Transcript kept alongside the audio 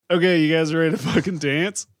Okay, you guys ready to fucking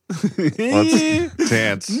dance? Let's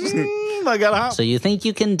dance. I got hop. So you think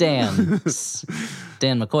you can dance.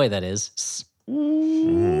 Dan McCoy, that is.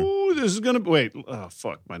 Ooh, this is gonna wait. Oh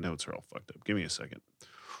fuck, my notes are all fucked up. Give me a second.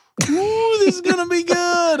 Ooh, this is gonna be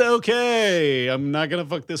good. Okay, I'm not gonna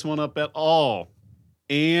fuck this one up at all.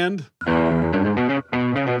 And woo-wee!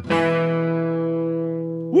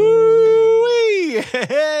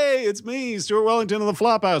 Hey, it's me, Stuart Wellington of the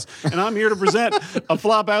Flophouse, and I'm here to present a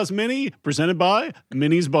Flophouse Mini presented by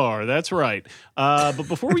Minnie's Bar. That's right. But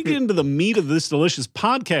before we get into the meat of this delicious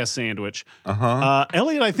podcast sandwich,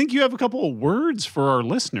 Elliot, I think you have a couple of words for our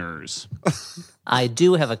listeners. I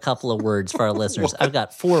do have a couple of words for our listeners. I've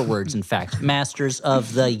got 4 words, in fact. Masters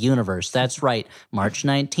of the Universe. That's right. March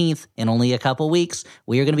 19th, in only a couple weeks,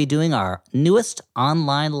 we are going to be doing our newest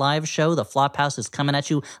online live show. The Flophouse is coming at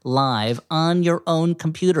you live on your own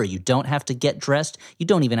computer. You don't have to get dressed. You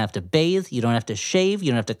don't even have to bathe. You don't have to shave. You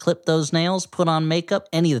don't have to clip those nails, put on makeup,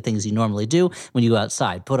 any of the things you normally do when you go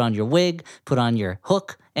outside. Put on your wig, put on your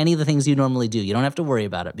hook, any of the things you normally do. You don't have to worry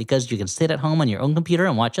about it because you can sit at home on your own computer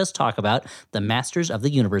and watch us talk about the Masters of the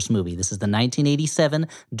Universe movie. This is the 1987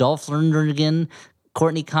 Dolph Lundgren,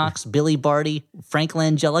 Courtney Cox, Billy Barty, Frank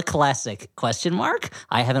Langella classic, question mark?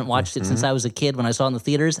 I haven't watched it since I was a kid when I saw it in the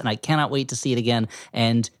theaters, and I cannot wait to see it again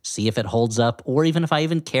and see if it holds up, or even if I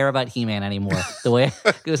even care about He-Man anymore, the way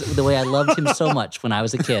I loved him so much when I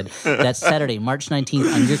was a kid. That's Saturday, March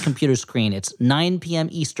 19th on your computer screen. It's 9 p.m.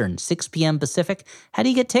 Eastern, 6 p.m. Pacific. How do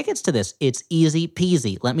you get tickets to this? It's easy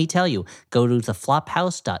peasy. Let me tell you. Go to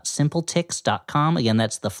theflophouse.simpletix.com. Again,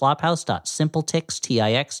 that's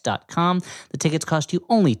theflophouse.simpletix.com. The tickets cost you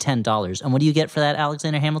only $10. And what do you get for that,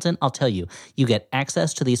 Alexander Hamilton? I'll tell you. You get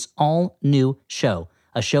access to this all-new show,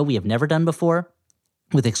 a show we have never done before,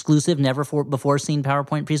 with exclusive, never-before-seen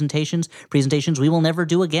PowerPoint presentations we will never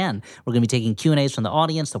do again. We're going to be taking Q&As from the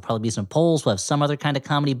audience. There'll probably be some polls. We'll have some other kind of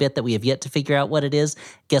comedy bit that we have yet to figure out what it is.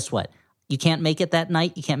 Guess what? You can't make it that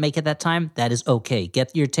night. You can't make it that time. That is okay.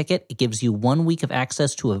 Get your ticket. It gives you 1 week of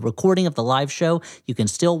access to a recording of the live show. You can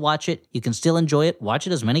still watch it. You can still enjoy it. Watch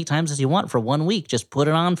it as many times as you want for 1 week. Just put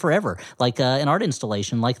it on forever, like an art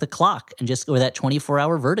installation, like The Clock, and just or that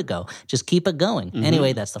 24-hour Vertigo. Just keep it going.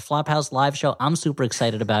 Anyway, that's the Flophouse live show. I'm super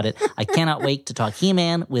excited about it. I cannot wait to talk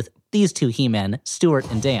He-Man with these 2 He-Men, Stuart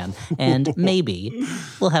and Dan, and maybe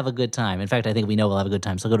we'll have a good time. In fact, I think we know we'll have a good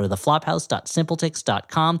time. So go to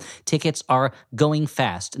theflophouse.simpletix.com. Tickets are going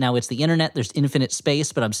fast. Now, it's the internet. There's infinite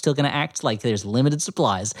space, but I'm still going to act like there's limited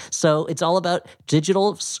supplies. So it's all about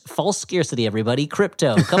digital false scarcity, everybody.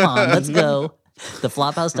 Crypto. Come on, let's go.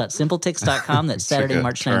 Theflophouse.simpletix.com. That's Saturday,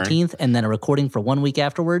 March 19th, and then a recording for 1 week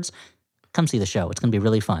afterwards. Come see the show. It's going to be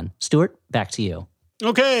really fun. Stuart, back to you.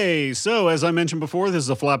 Okay, so as I mentioned before, this is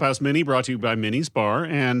a Flophouse Mini brought to you by Minnie's Bar,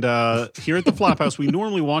 and here at the Flophouse, we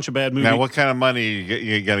normally watch a bad movie. Now, what kind of money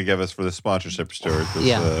you got to give us for the sponsorship, Stuart?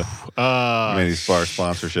 This, Minnie's Bar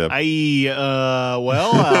sponsorship. I'll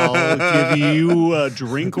give you a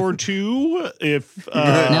drink or two if.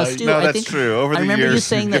 Now, Stu, no, I that's think, true. Over the I remember years, you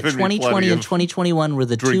saying that 2020 and 2021 were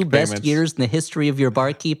the 2 best payments. years in the history of your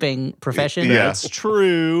barkeeping profession. Yeah. That's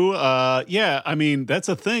true. Yeah, I mean, that's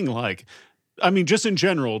a thing. Like, I mean, just in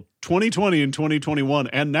general, 2020 and 2021,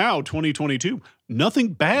 and now 2022,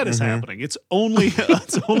 nothing bad is happening. It's only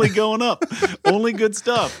going up. Only good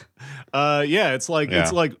stuff. It's like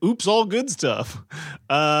oops, all good stuff.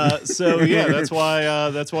 So yeah, that's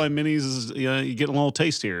why Minnie's is you get a little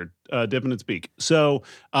taste here, dipping its beak. So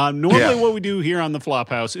normally what we do here on the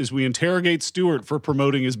Flophouse is we interrogate Stuart for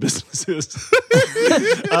promoting his businesses.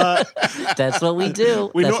 That's what we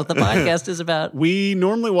do. That's what the podcast is about. We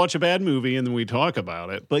normally watch a bad movie and then we talk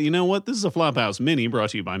about it. But you know what? This is a Flophouse Mini brought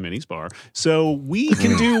to you by Minnie's Bar. So we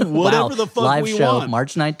can do whatever the fuck live we show, want.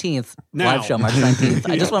 March 19th. Now. Live show, March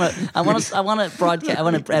 19th. I want to broadcast. I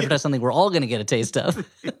want to advertise something we're all going to get a taste of.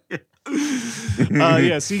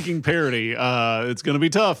 Seeking parody. It's going to be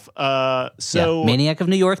tough. Maniac of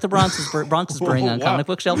New York, the Bronx is Spring on comic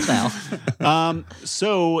book shelves now. I mean,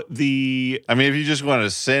 if you just want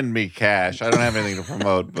to send me cash, I don't have anything to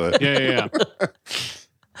promote, but yeah.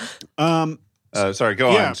 Sorry,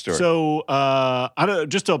 go on, Stuart. So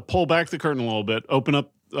just to pull back the curtain a little bit, open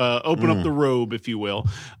up the robe, if you will.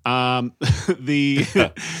 My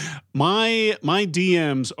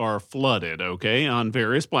DMs are flooded, okay, on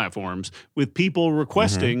various platforms with people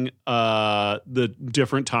requesting the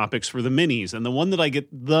different topics for the minis. And the one that I get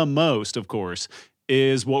the most, of course,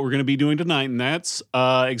 is what we're going to be doing tonight. And that's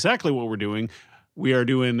exactly what we're doing. We are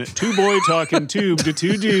doing Tuboy talking tube to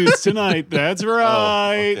two dudes tonight. That's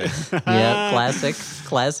right. Oh, okay. Yeah,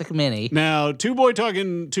 classic mini. Now, Tuboy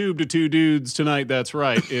talking tube to two dudes tonight. That's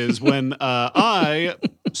right. Is when I,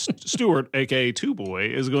 Stuart, aka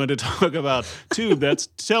Tuboy, is going to talk about tube. That's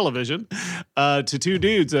television. To two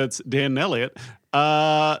dudes. That's Dan and Elliot.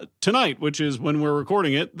 Tonight, which is when we're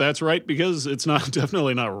recording it. That's right, because it's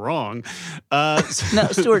definitely not wrong. Now,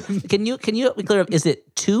 Stuart, can you help me clear up? Is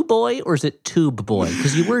it Tube Boy or is it Tube Boy?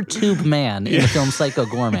 Because you were Tube Man in the film Psycho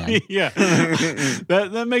Gorman. Yeah,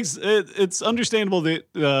 that makes it. It's understandable that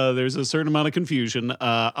there's a certain amount of confusion.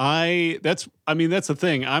 That's the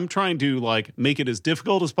thing. I'm trying to make it as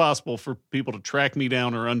difficult as possible for people to track me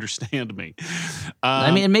down or understand me.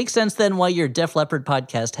 It makes sense then why your Def Leppard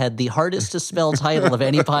podcast had the hardest to spell title of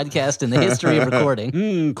any podcast in the history of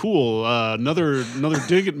recording. Cool. Another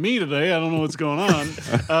dig at me today. I don't know what's going on.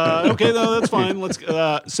 Okay, no, that's fine. Let's.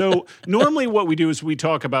 So normally, what we do is we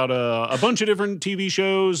talk about a bunch of different TV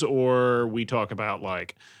shows, or we talk about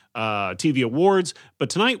TV awards. But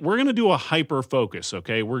tonight, we're going to do a hyper focus.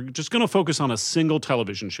 Okay, we're just going to focus on a single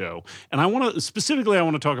television show, and I want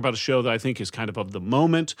to talk about a show that I think is kind of the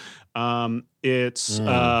moment. It's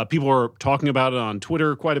people are talking about it on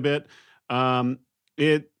Twitter quite a bit.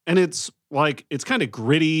 It's kind of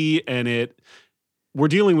gritty, and we're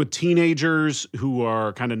dealing with teenagers who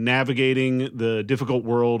are kind of navigating the difficult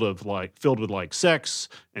world of filled with sex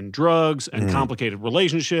and drugs and complicated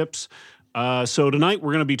relationships. So tonight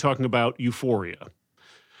we're going to be talking about Euphoria.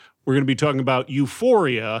 We're going to be talking about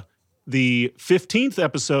Euphoria, the 15th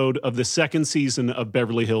episode of the second season of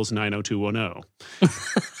Beverly Hills 90210.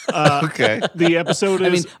 Okay. The episode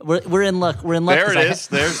is... we're in luck. We're in luck. There it is.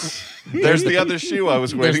 There's the other shoe I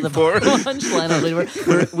was waiting for.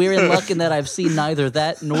 Punchline. We're in luck in that I've seen neither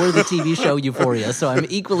that nor the TV show Euphoria, so I'm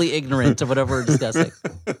equally ignorant of whatever we're discussing.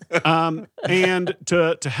 And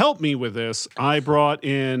to help me with this, I brought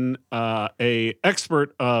in a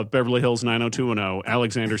expert of Beverly Hills 90210,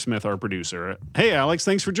 Alexander Smith, our producer. Hey, Alex,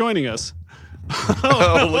 thanks for joining us.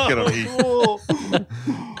 Oh, look at him.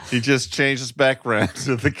 He just changed his background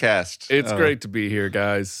to the cast. It's great to be here,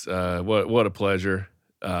 guys. What a pleasure.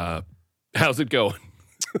 How's it going?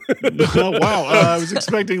 Oh, wow. I was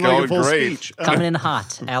expecting a full speech. Coming in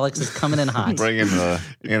hot. Alex is coming in hot. Bringing the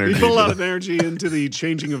energy. You put a lot of energy into the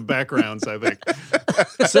changing of backgrounds, I think.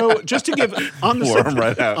 So just to give, on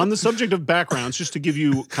the subject of backgrounds, just to give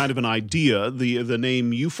you kind of an idea, the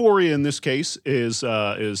name Euphoria in this case is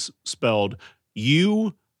spelled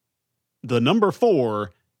U, the number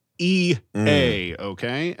 4, E-A,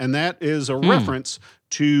 okay? And that is a reference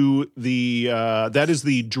to that is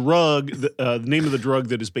the drug, the name of the drug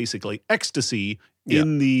that is basically ecstasy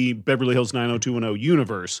in the Beverly Hills 90210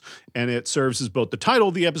 universe. And it serves as both the title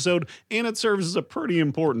of the episode and it serves as a pretty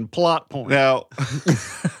important plot point. Now,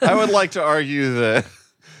 I would like to argue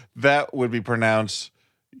that would be pronounced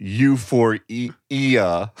euphoria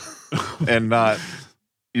and not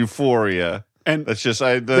euphoria. And that's just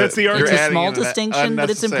that's the argument. It's a small distinction,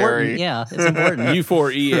 but it's important. Yeah, it's important.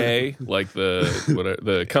 U4EA, like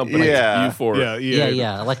the company. Yeah. Euphoria.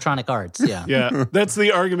 Yeah. Electronic Arts. Yeah. Yeah. That's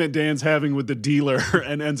the argument Dan's having with the dealer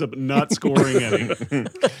and ends up not scoring any.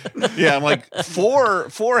 Yeah, I'm like,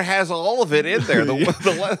 four has all of it in there.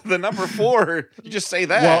 The number 4, you just say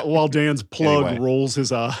that. While Dan's plug rolls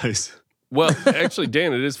his eyes. Well, actually,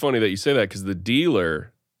 Dan, it is funny that you say that because the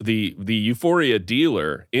dealer, the Euphoria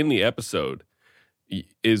dealer in the episode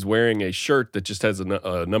is wearing a shirt that just has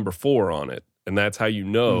a number 4 on it. And that's how you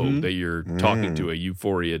know that you're talking to a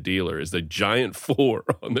Euphoria dealer, is the giant 4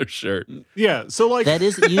 on their shirt. Yeah, so that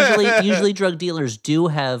is usually drug dealers do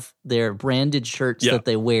have their branded shirts that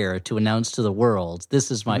they wear to announce to the world, this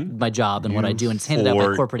is my job and what I do, and it's handed out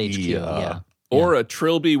by corporate HQ. Yeah. Or a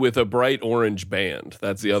trilby with a bright orange band.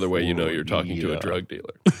 That's the other way you know you're talking to a drug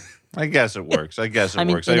dealer. I guess it works. I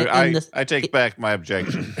take back my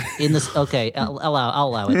objection. I'll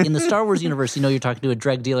allow it. In the Star Wars universe, you know you're talking to a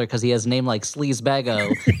drug dealer because he has a name like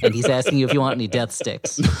Sleazebago, and he's asking you if you want any death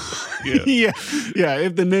sticks. Yeah.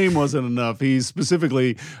 If the name wasn't enough, he's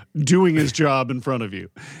specifically doing his job in front of you.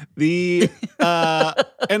 And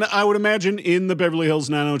I would imagine in the Beverly Hills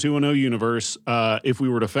 90210 universe, if we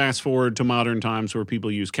were to fast forward to modern times where people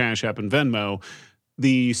use Cash App and Venmo,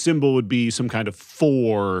 the symbol would be some kind of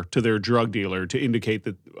 4 to their drug dealer to indicate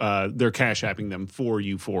that they're cash apping them for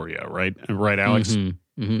Euphoria, right? Right, Alex?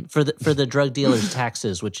 For the drug dealers'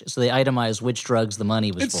 taxes, so they itemize which drugs the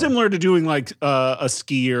money was It's for. similar to doing like a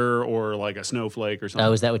skier or like a snowflake or something.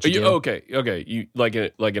 Oh, is that what you do? Okay. You like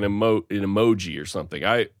an emoji or something.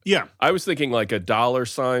 I was thinking like a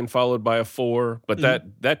 $sign followed by a 4, but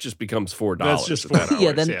that just becomes $4. That's just at that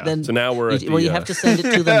 $4. point. Then So now we're at you have to send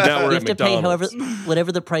it to them. Now we're you at have to pay McDonald's.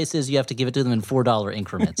 whatever the price is. You have to give it to them in $4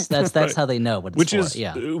 increments. That's how they know what it's for.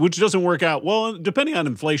 Which doesn't work out well, depending on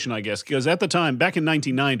inflation, I guess, because at the time, back in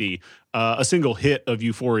 1990, a single hit of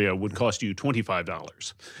Euphoria would cost you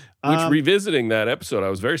 $25. Which revisiting that episode, I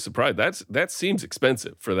was very surprised. That seems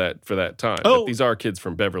expensive for that time. Oh. But these are kids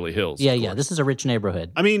from Beverly Hills. Yeah. This is a rich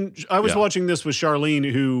neighborhood. I mean, I was watching this with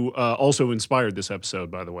Charlene, who also inspired this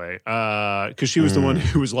episode, by the way, because she was the one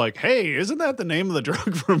who was like, "Hey, isn't that the name of the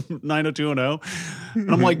drug from 90210?"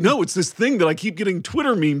 And I'm like, "No, it's this thing that I keep getting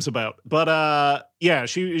Twitter memes about." But yeah,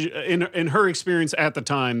 she in her experience at the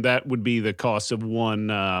time, that would be the cost of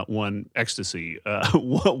one ecstasy,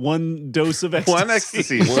 one dose of ecstasy. One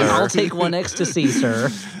ecstasy, sir. I'll take one ecstasy, sir.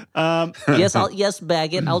 Yes,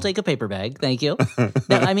 bag it. I'll take a paper bag. Thank you.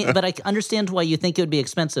 Now, but I understand why you think it would be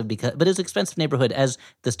expensive but it's an expensive neighborhood. As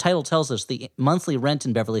this title tells us, the monthly rent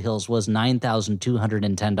in Beverly Hills was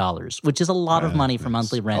 $9,210, which is a lot of money for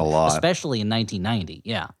monthly rent, especially in 1990.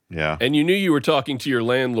 Yeah. Yeah. And you knew you were talking to your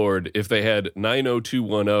landlord if they had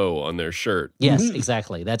 90210 on their shirt. Yes,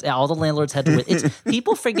 exactly. That's all the landlords had to.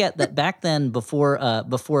 People forget that back then, before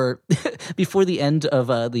the end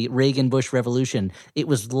of the Reagan-Bush Revolution, it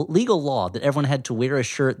was legal law that everyone had to wear a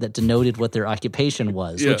shirt that denoted what their occupation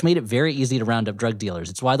was, which made it very easy to round up drug dealers.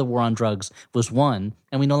 It's why the war on drugs was won,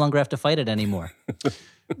 and we no longer have to fight it anymore.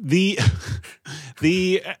 The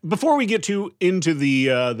before we get into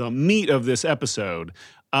the meat of this episode.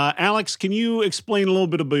 Alex, can you explain a little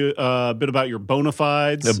bit about your bona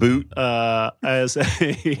fides? The boot as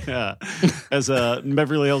a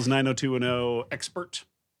Beverly Hills 90210 expert.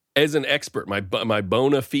 As an expert, my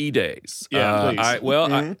bona fides. Yeah, please.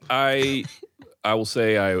 I will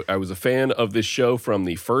say I was a fan of this show from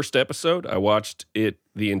the first episode. I watched it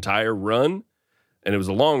the entire run, and it was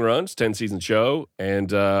a long run. It's a 10-season show,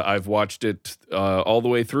 and I've watched it all the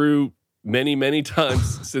way through many, many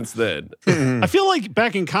times since then. I feel like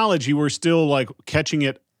back in college, you were still like catching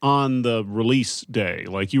it on the release day.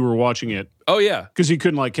 Like you were watching it. Oh yeah, because you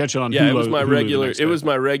couldn't like catch it on. Yeah, Hulu, it was my Hulu regular. the next It day. was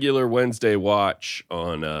my regular Wednesday watch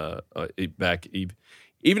on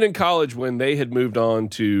even in college when they had moved on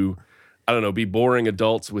to, I don't know, be boring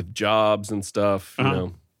adults with jobs and stuff. You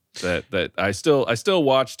know, that I still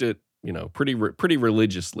watched it. You know, pretty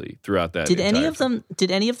religiously throughout that. Did any of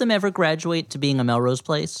them ever graduate to being a Melrose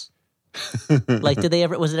Place? Like, did they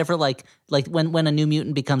ever? Was it ever like when a New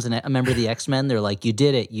Mutant becomes a member of the X-Men? They're like, you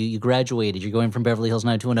did it, you graduated, you're going from Beverly Hills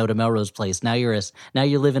 90210 to Melrose Place. Now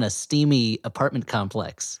you live in a steamy apartment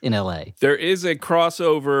complex in L.A. There is a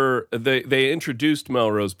crossover. They introduced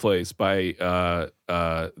Melrose Place by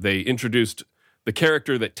they introduced the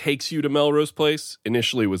character that takes you to Melrose Place.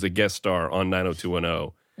 Initially, was a guest star on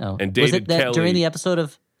 90210. Oh, and David was it that Kelly during the episode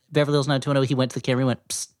of Beverly Hills 90210, he went to the camera and went,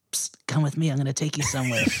 psst, psst, come with me, I'm going to take you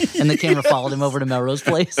somewhere. And the camera followed him over to Melrose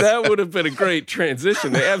Place. That would have been a great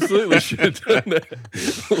transition. They absolutely should have done that.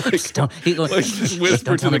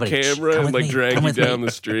 Whisper to the camera and like drag you down the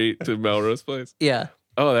street to Melrose Place. Yeah.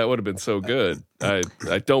 Oh, that would have been so good. I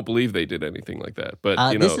don't believe they did anything like that.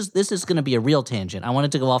 But you know, this is going to be a real tangent. I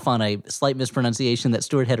wanted to go off on a slight mispronunciation that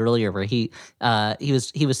Stuart had earlier, where he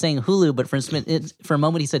was saying Hulu, but for a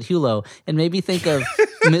moment he said Hulo, and made me think of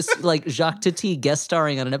like Jacques Tati guest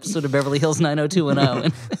starring on an episode of Beverly Hills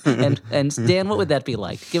 90210. And Dan, what would that be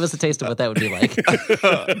like? Give us a taste of what that would be like.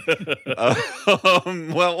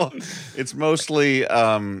 Well, it's mostly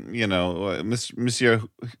Monsieur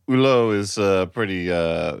Hulot is pretty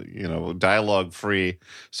dialogue free.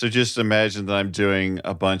 So just imagine that I'm doing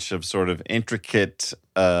a bunch of sort of intricate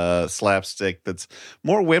slapstick that's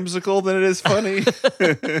more whimsical than it is funny.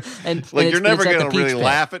 and like you're never going to really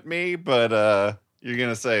laugh at me, but you're going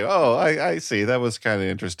to say, "Oh, I see. That was kind of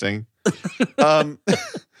interesting."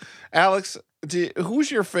 Alex, who's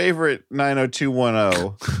your favorite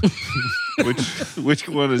 90210? Which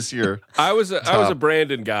one is your? Oh, I was a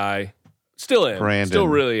Brandon guy. Still am. Brandon. Still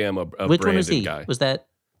really am a Which Brandon one was he? guy. Was that?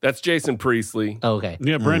 That's Jason Priestley. Oh, okay.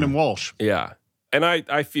 Yeah, Brandon Walsh. Yeah. And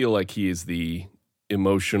I feel like he is the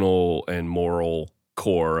emotional and moral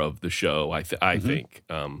core of the show, I think.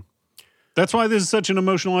 That's why this is such an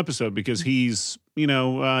emotional episode, because he's, he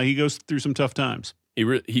goes through some tough times.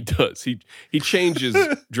 He does. He changes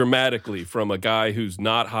dramatically from a guy who's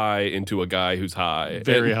not high into a guy who's high.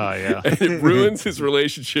 Very high, yeah. And it ruins his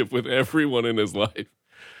relationship with everyone in his life.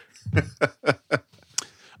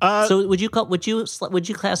 So would you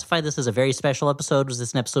classify this as a very special episode? Was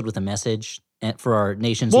this an episode with a message for our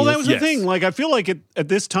nation's Well, youth? that was the thing. Like, I feel like at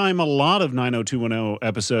this time, a lot of 90210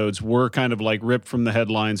 episodes were kind of like ripped from the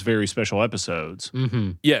headlines, very special episodes.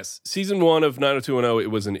 Mm-hmm. Yes, season 1 of 90210,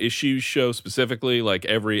 it was an issues show specifically. Like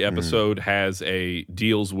every episode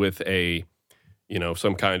deals with a,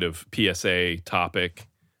 some kind of PSA topic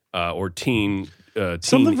or teen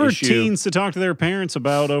Something for issue. teens to talk to their parents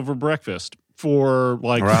about over breakfast for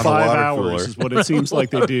like Around the 5 water hours cooler. is what it seems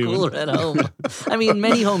like they Water do. cooler at home. I mean,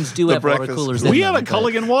 many homes do The have water breakfast coolers. cooler. in We had them, a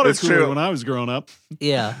Culligan water It's cooler true. when I was growing up.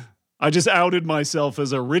 Yeah. I just outed myself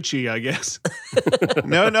as a Richie, I guess.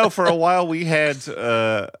 No. For a while, we had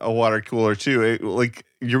a water cooler too. Like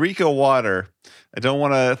Eureka Water. I don't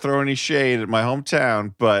want to throw any shade at my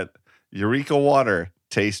hometown, but Eureka Water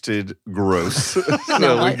tasted gross.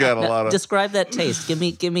 So we got a lot of. Describe that taste. Give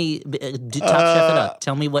me. Top chef it up.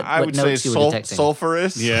 Tell me what I would say notes you were detecting.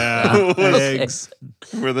 sulfurous. Yeah. was- Eggs.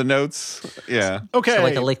 were the notes. Yeah. Okay. So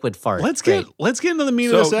like a liquid fart. Let's Great. get into the meat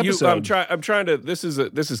of this episode. I'm trying to. This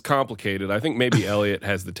is complicated. I think maybe Elliot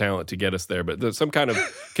has the talent to get us there, but there's some kind of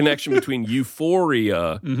connection between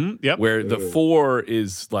euphoria, Yep. where the 4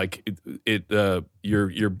 is like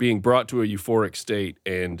you're being brought to a euphoric state,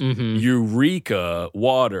 and Eureka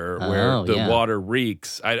Water, where the water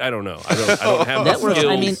reeks. I don't know. I don't have That the works. I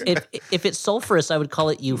skills. mean, if it's sulfurous, I would call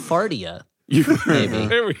it euphardia. Maybe.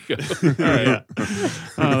 There we go. Yeah.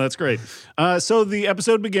 Oh, that's great. So the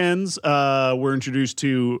episode begins. We're introduced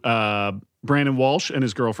to Brandon Walsh and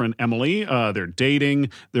his girlfriend Emily. They're dating.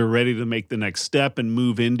 They're ready to make the next step and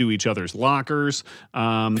move into each other's lockers.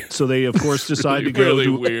 So they, of course, decide to go really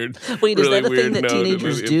to. weird. Wait, is really that a thing weird that note to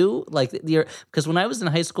teenagers maybe- do? Like, because when I was in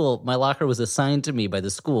high school, my locker was assigned to me by the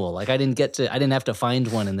school. Like, I didn't have to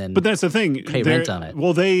find one and then. But that's the thing. Pay They're- rent on it.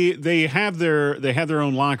 Well, they have their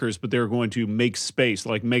own lockers, but they're going to make space,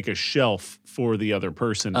 like make a shelf for the other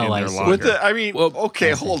person Oh, in I their see. locker. With the, I mean, Well,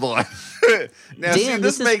 okay, hold on. Now, see, Dan,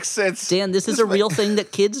 this this is- makes sense. Dan, this is a real thing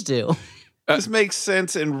that kids do. This makes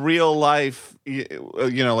sense in real life,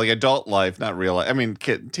 like adult life, not real life. I mean,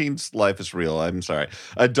 teens' life is real. I'm sorry.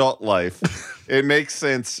 Adult life. It makes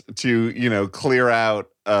sense to, clear out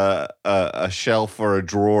a shelf or a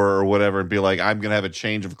drawer or whatever and be like, I'm going to have a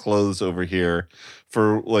change of clothes over here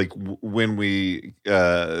for like when we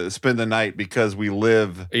spend the night because we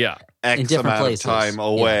live Yeah. In X different amount places. of time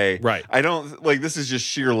away. Right. I don't like this is just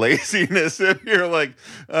sheer laziness. If you're like,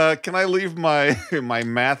 can I leave my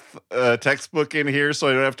math textbook in here so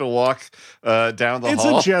I don't have to walk down the it's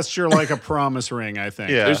hall? a gesture like a promise ring, I think.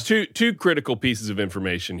 Yeah. There's two critical pieces of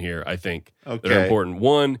information here, I think, that are Okay. important.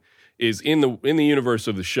 One is in the universe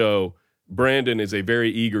of the show, Brandon is a very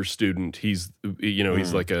eager student. He's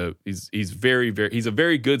he's like he's a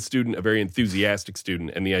very good student, a very enthusiastic student,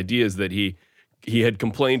 and the idea is that he had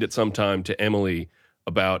complained at some time to Emily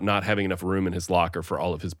about not having enough room in his locker for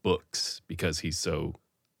all of his books because he's so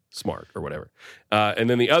smart or whatever. And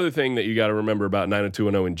then the other thing that you got to remember about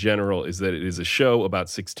 90210 in general is that it is a show about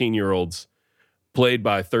 16-year-olds played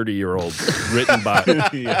by 30-year-olds, written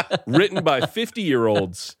by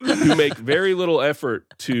 50-year-olds who make very little effort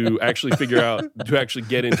to actually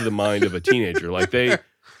get into the mind of a teenager. Like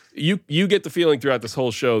you get the feeling throughout this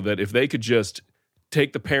whole show that if they could just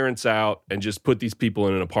take the parents out and just put these people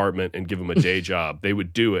in an apartment and give them a day job, they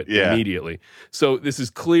would do it immediately. So this is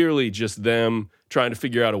clearly just them trying to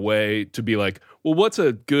figure out a way to be like, well, what's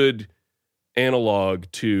a good analog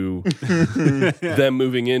to them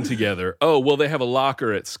moving in together? Oh, well, they have a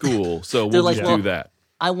locker at school, so we'll They're just like, do that.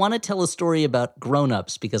 I want to tell a story about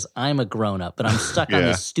grown-ups because I'm a grown-up, but I'm stuck on Yeah.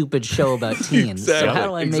 this stupid show about teens. So Exactly, how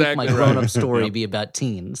do I make exactly my right. grown-up story be about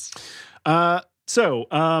teens? So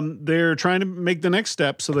they're trying to make the next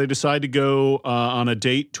step. So they decide to go on a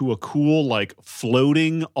date to a cool, like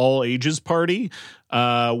floating all ages party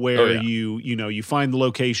where you find the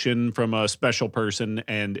location from a special person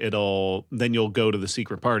and then you'll go to the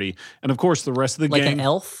secret party. And of course, the rest of the Like gang, an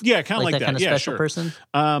elf? yeah, kind of like that that. kind of Yeah, special sure. person?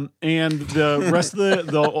 And the rest of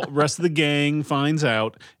the rest of the gang finds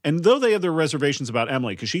out, and though they have their reservations about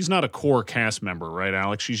Emily, because she's not a core cast member, right,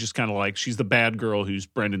 Alex? She's just kind of like she's the bad girl who's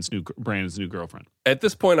Brandon's new girlfriend. At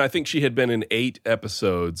this point, I think she had been in 8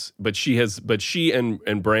 episodes, but she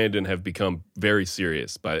and Brandon have become very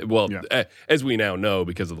serious as we now know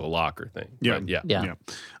because of the locker thing. Yeah. But yeah.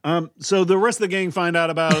 Yeah. So the rest of the gang find out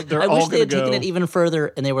about they're I all wish they going had to go. taken it even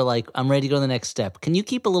further and they were like, I'm ready to go to the next step. Can you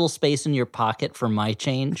keep a little space in your pocket for my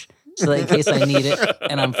change so that in case I need it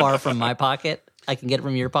and I'm far from my pocket, I can get it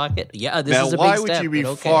from your pocket? Yeah, this now, is a why big would step. you be but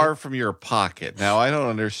okay. far from your pocket? Now, I don't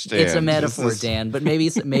understand. It's a metaphor, This is- Dan, but maybe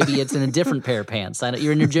it's in a different pair of pants.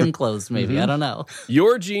 You're in your gym clothes, maybe. I don't know.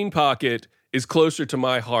 Your jean pocket is closer to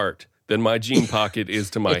my heart than my jean pocket is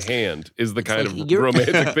to my hand is the kind like of you're-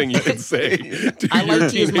 romantic thing you can say. To I like your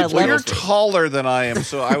to use my teenage Well, you're left- girlfriend. taller than I am,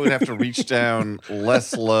 so I would have to reach down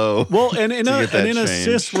less low. Well, and in to a get that and in a change.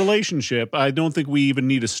 cis relationship, I don't think we even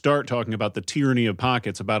need to start talking about the tyranny of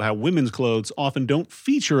pockets, about how women's clothes often don't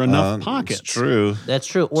feature enough pockets. It's true. That's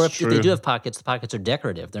true. Or It's if they true. do have pockets, the pockets are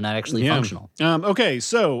decorative. They're not actually functional. Okay,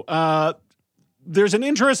 so there's an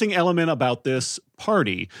interesting element about this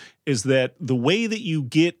party is that the way that you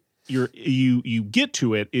get you get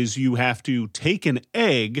to it is you have to take an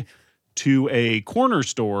egg to a corner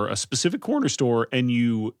store, a specific corner store, and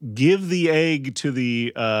you give the egg to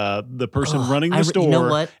the person running the store, you know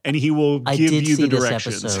what? and he will I give did you see the this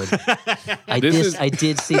directions. episode. I This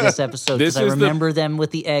did see this episode This because I is the- remember them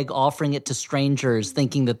with the egg offering it to strangers,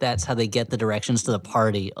 thinking that that's how they get the directions to the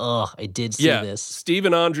party. Ugh, I did see this. Steve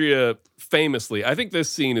and Andrea famously, I think this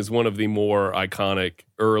scene is one of the more iconic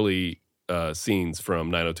early scenes from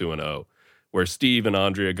 90210, where Steve and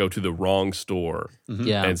Andrea go to the wrong store.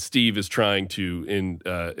 Yeah. And Steve is trying to, in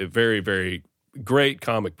a very, very great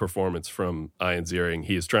comic performance from Ian Ziering,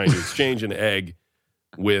 he is trying to exchange an egg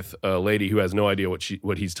with a lady who has no idea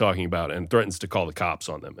what he's talking about and threatens to call the cops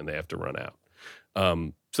on them, and they have to run out.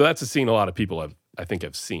 So that's a scene a lot of people I think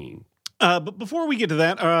have seen. But before we get to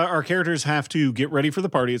that, our characters have to get ready for the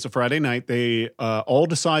party. It's a Friday night. They all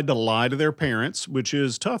decide to lie to their parents, which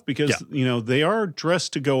is tough because, they are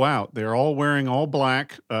dressed to go out. They're all wearing all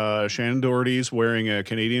black. Shannon Doherty's wearing a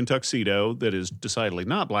Canadian tuxedo that is decidedly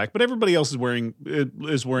not black, but everybody else is wearing,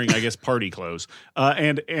 I guess, party clothes.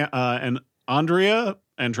 And Andrea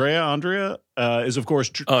is, of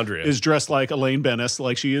course, Andrea is dressed like Elaine Bennis,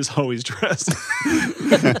 like she is always dressed.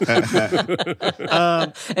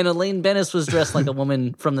 And Elaine Bennis was dressed like a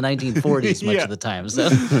woman from the 1940s much Yeah. of the time. So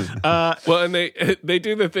Well, and they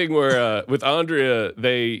do the thing where with Andrea,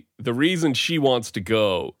 the reason she wants to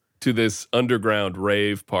go to this underground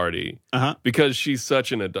rave party because she's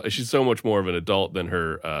such an adult, she's so much more of an adult than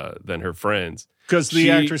her friends. Because the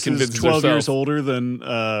She actress is convinces 12 years herself- older than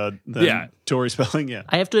Tori Spelling. Yeah.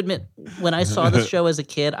 I have to admit, when I saw this show as a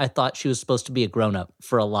kid, I thought she was supposed to be a grown-up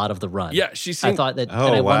for a lot of the run. Yeah, she I seemed, thought that, Oh,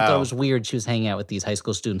 and I wow. thought it was weird she was hanging out with these high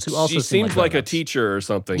school students who also she seemed like a grown-ups. teacher or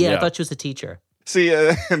something. Yeah, I thought she was a teacher. See,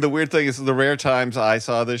 and the weird thing is, the rare times I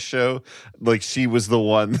saw this show, like she was the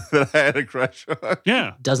one that I had a crush on.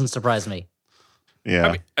 Yeah. Doesn't surprise me.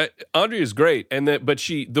 Yeah, Andrea's great, but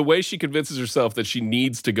the way she convinces herself that she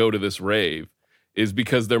needs to go to this rave is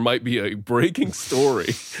because there might be a breaking story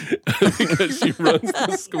because she runs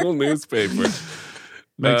the school newspaper.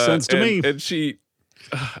 Makes sense to me. And she,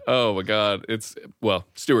 oh my God,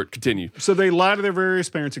 Stuart, continue. So they lie to their various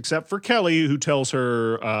parents, except for Kelly, who tells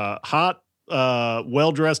her hot,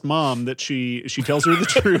 well-dressed mom that she tells her the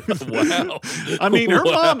truth. Wow. I mean, her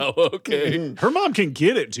mom. Okay. Her mom can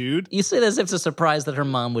get it, dude. You say that as if it's a surprise that her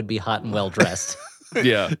mom would be hot and well-dressed.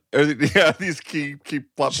 Yeah. yeah. These key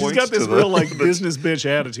plot She's points. got this to the- real business bitch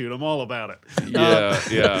attitude. I'm all about it.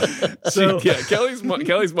 Yeah. So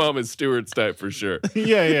Kelly's mom is Stuart's type for sure.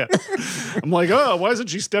 yeah. I'm like, oh, why isn't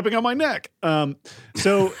she stepping on my neck?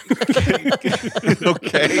 So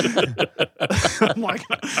Okay. I'm like,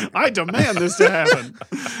 I demand this to happen.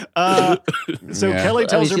 So Yeah. Kelly I mean,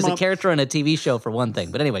 tells her she's mom. a character on a TV show for one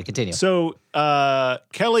thing. But anyway, continue. So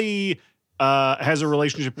Kelly has a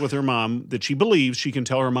relationship with her mom that she believes she can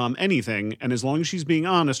tell her mom anything, and as long as she's being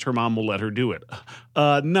honest, her mom will let her do it.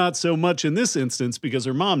 Not so much in this instance because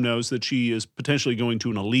her mom knows that she is potentially going to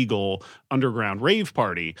an illegal underground rave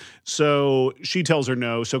party. So she tells her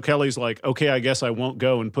no. So Kelly's like, okay, I guess I won't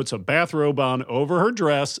go, and puts a bathrobe on over her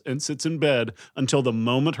dress and sits in bed until the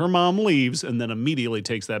moment her mom leaves, and then immediately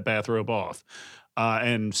takes that bathrobe off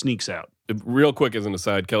and sneaks out. Real quick as an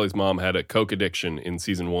aside, Kelly's mom had a coke addiction in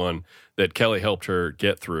season 1 that Kelly helped her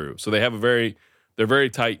get through. So they're very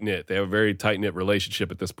tight knit. They have a very tight knit relationship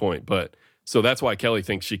at this point. But so that's why Kelly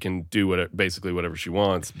thinks she can do basically whatever she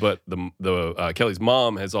wants. But the Kelly's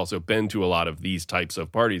mom has also been to a lot of these types of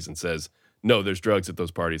parties and says, no, there's drugs at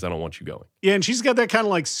those parties. I don't want you going. Yeah, and she's got that kind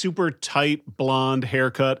of super tight blonde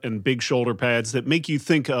haircut and big shoulder pads that make you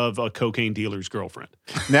think of a cocaine dealer's girlfriend.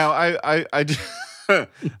 Now I I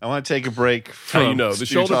want to take a break How from you know? The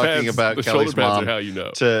Stu shoulder talking pads. about The Kelly's shoulder pads mom are how you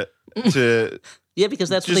know. to Yeah, because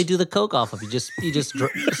that's what they do the coke off of. You just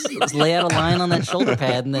lay out a line on that shoulder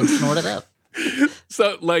pad and then snort it up.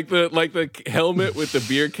 So like the helmet with the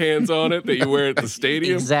beer cans on it that you wear at the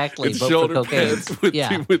stadium. Exactly, It's but for shoulder cocaine. pads with,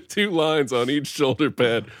 Yeah. with two lines on each shoulder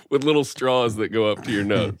pad with little straws that go up to your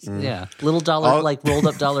nose. Yeah, little dollar, rolled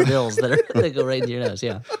up dollar bills that go right into your nose.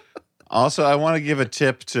 Yeah. Also, I want to give a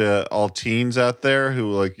tip to all teens out there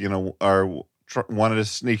who are wanted to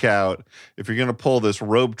sneak out, if you're going to pull this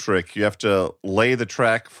robe trick, you have to lay the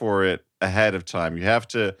track for it ahead of time. You have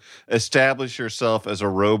to establish yourself as a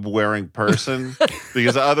robe-wearing person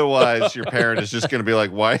because otherwise your parent is just going to be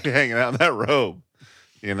like, why are you hanging out in that robe?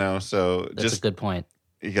 You know, so That's a good point.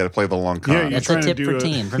 You got to play the long con. Yeah, That's a tip for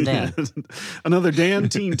teen from Dan. Another Dan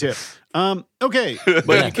teen tip. Okay. But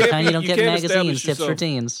Yeah, you can't, you don't get can't establish magazines, tips for yourself-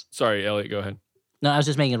 teens. Sorry, Elliot, go ahead. No, I was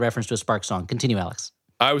just making a reference to a Spark song. Continue, Alex.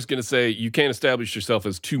 I was going to say you can't establish yourself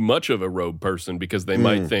as too much of a robe person because they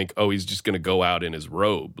might think, oh, he's just going to go out in his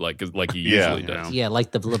robe like he usually does. Yeah,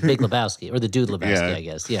 like the Big Lebowski or the Dude Lebowski, I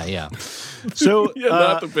guess. Yeah. So Yeah,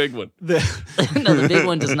 not the big one. No, the big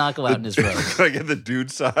one does not go out in his robe. Can I get the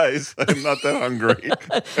dude size? I'm not that hungry.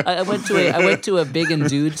 I went to a big and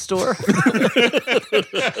dude store.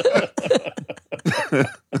 a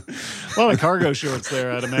lot of cargo shorts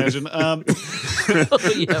there, I'd imagine. Yeah,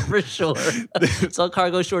 for sure. It's all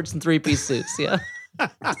cargo shorts and three-piece suits. Yeah.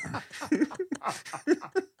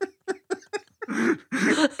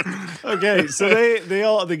 Okay, so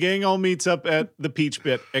the gang all meets up at the Peach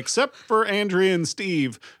Pit, except for Andrea and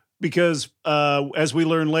Steve, because as we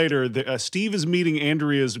learn later, Steve is meeting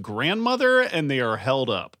Andrea's grandmother, and they are held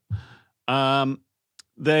up.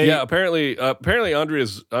 Apparently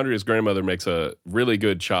Andrea's grandmother makes a really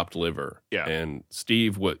good chopped liver. Yeah. And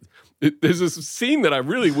Steve there's this scene that I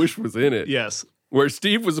really wish was in it. Yes. Where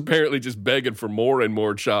Steve was apparently just begging for more and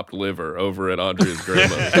more chopped liver over at Andrea's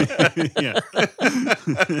grandmother. Yeah.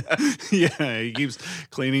 Yeah, he keeps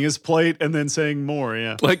cleaning his plate and then saying more,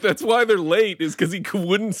 yeah. Like, that's why they're late, is because he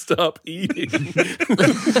wouldn't stop eating. He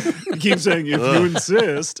keeps saying, if you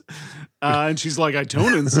insist. And she's like, I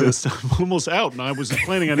don't insist. I'm almost out, and I was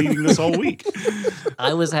planning on eating this all week.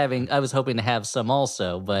 I was hoping to have some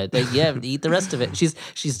also, but eat the rest of it.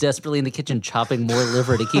 She's desperately in the kitchen chopping more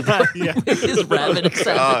liver to keep his ravenous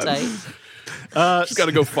appetite. She's got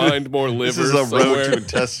to go find more liver. This is a somewhere. road to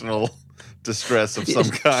intestinal distress of some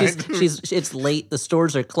kind. It's late. The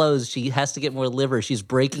stores are closed. She has to get more liver. She's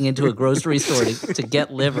breaking into a grocery store to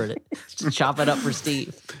get liver to chop it up for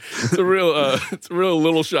Steve. It's a real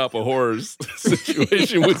Little Shop of Horrors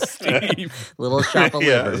situation with Steve. Little Shop of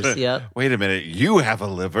livers. Yeah. Wait a minute, you have a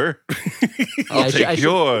liver? I'll take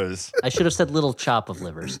yours. I should have said little chop of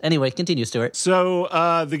livers. Anyway, continue, Stuart. So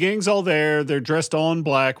the gang's all there. They're dressed all in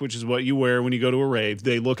black, which is what you wear when you go to a rave.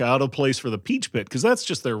 They look out of place for the Peach Pit because that's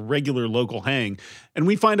just their regular local hang. And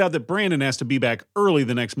we find out that Brandon has to be back early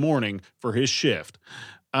the next morning for his shift.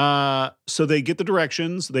 So they get the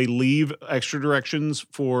directions. They leave extra directions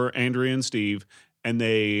for Andrea and Steve, and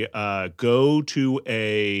they go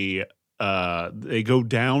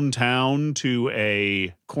downtown to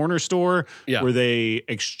a corner store where they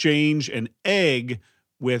exchange an egg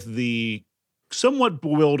with the somewhat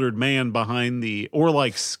bewildered man behind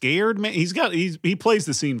scared man. He plays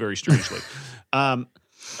the scene very strangely. The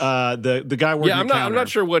guy working. I'm not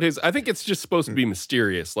sure what his. I think it's just supposed to be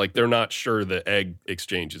mysterious. Like they're not sure the egg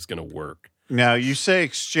exchange is going to work. Now you say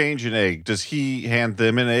exchange an egg. Does he hand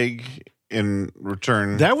them an egg in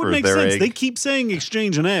return? That would for make their sense. egg? They keep saying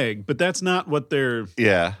exchange an egg, but that's not what they're.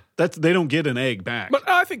 Yeah. They don't get an egg back. But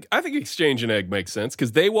I think exchange an egg makes sense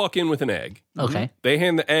because they walk in with an egg. Okay. They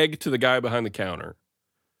hand the egg to the guy behind the counter,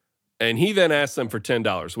 and he then asks them for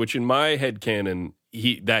 $10, which in my head canon.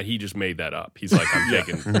 He just made that up. He's like, I'm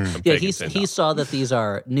taking. He saw that these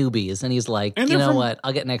are newbies, and he's like, you know what?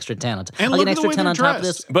 I'll get an extra 10. I'll get an extra 10 on top of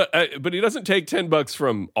this. But he doesn't take $10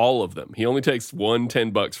 from all of them. He only takes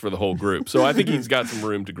 $10 for the whole group. So I think he's got some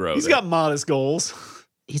room to grow. He's got modest goals.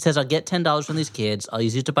 He says, I'll get $10 from these kids. I'll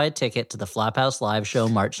use it to buy a ticket to the Flophouse live show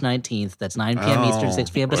March 19th. That's 9 p.m. Eastern, 6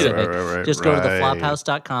 p.m. Pacific. Just go to the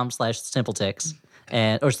flophouse.com/simpletix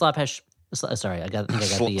or Slophash. Sorry, I think I got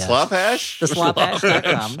the Slop hash? The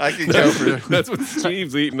slophash.com. I can go for That's what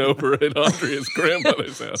Steve's eating over at Andrea's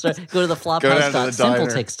grandmother's house. So go to the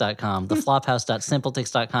flophouse.simpletix.com, the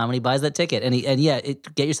flophouse.simpletix.com, and he buys that ticket.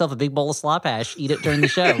 Get yourself a big bowl of slop hash, eat it during the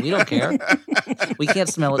show. We don't care. We can't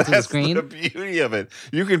smell it through the screen. That's the beauty of it.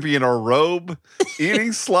 You can be in a robe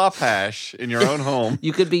eating slop hash in your own home.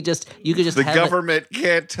 You could just the have government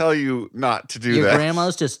can't tell you not to do your that.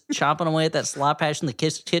 grandma's just chopping away at that slop hash in the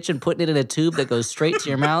kitchen, putting it in a tube that goes straight to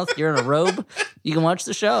your mouth. You're in a robe. You can watch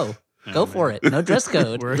the show. Go for it. No dress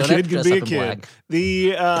code. Where a Don't kid have to can dress be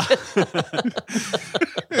a up in kid.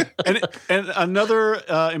 black. And another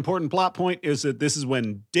important plot point is that this is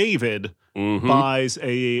when David buys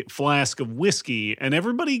a flask of whiskey, and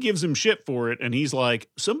everybody gives him shit for it. And he's like,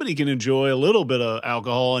 somebody can enjoy a little bit of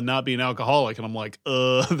alcohol and not be an alcoholic. And I'm like,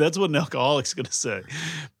 that's what an alcoholic's going to say.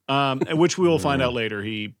 Which we will find out later.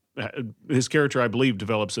 His character, I believe,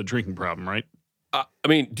 develops a drinking problem, right? I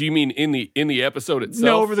mean, do you mean in the episode itself?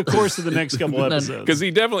 No, over the course of the next couple episodes. Because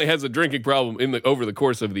he definitely has a drinking problem over the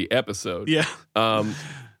course of the episode. Yeah.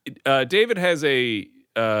 David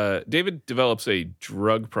develops a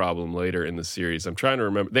drug problem later in the series. I'm trying to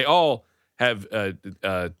remember. They all have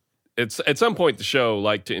it's at some point the show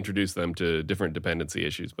like to introduce them to different dependency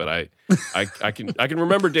issues, but I can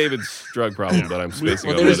remember David's drug problem, but I'm spacing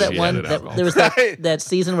Well, on there was whether that he one. added alcohol. There was that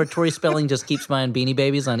season where Tori Spelling just keeps buying Beanie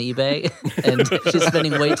Babies on eBay, and she's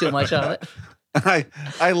spending way too much on it.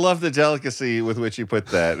 I love the delicacy with which you put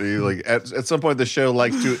that. You, like at some point, the show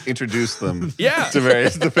likes to introduce them to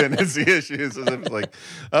various dependency issues. As if like,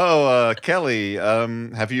 Kelly,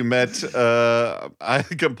 have you met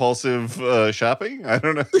compulsive shopping? I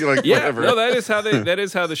don't know. Whatever. No, that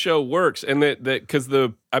is how the show works, and that because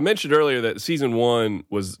I mentioned earlier that season 1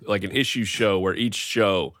 was like an issue show where each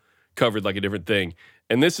show covered like a different thing.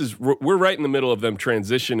 And we're right in the middle of them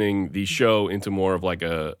transitioning the show into more of like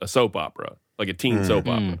a soap opera, like a teen soap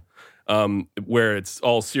opera, where it's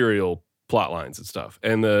all serial plot lines and stuff.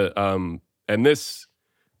 And this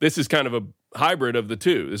is kind of a hybrid of the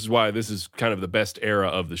two. This is why this is kind of the best era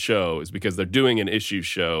of the show, is because they're doing an issue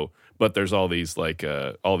show, but there's all these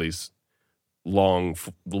longer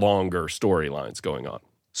storylines going on.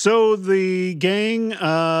 So the gang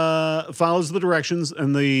follows the directions,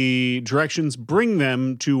 and the directions bring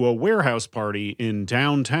them to a warehouse party in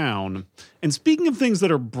downtown. And speaking of things that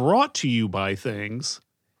are brought to you by things,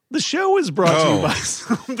 the show is brought to you by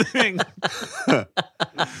something.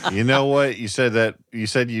 You know what? You said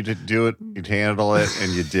you'd do it, you'd handle it,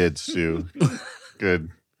 and you did, Stu. Good.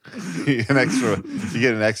 You get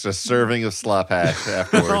an extra serving of slop hash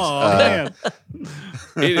afterwards. Oh, man.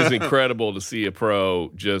 It is incredible to see a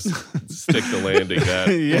pro just stick the landing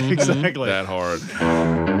that hard.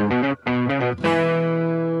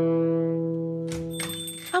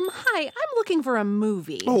 Hi, I'm looking for a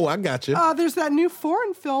movie. Oh, I got you. There's that new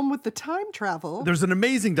foreign film with the time travel. There's an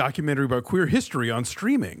amazing documentary about queer history on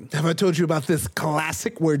streaming. Have I told you about this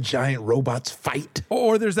classic where giant robots fight?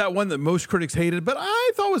 Or there's that one that most critics hated, but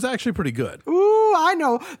I thought was actually pretty good. Ooh, I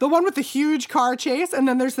know. The one with the huge car chase, and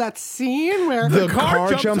then there's that scene where the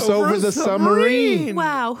car jumps over the submarine.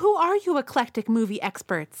 Wow, who are you eclectic movie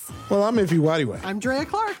experts? Well, I'm Ify Wadiway. I'm Drea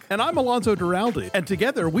Clark. And I'm Alonzo Duralde. And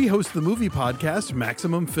together we host the movie podcast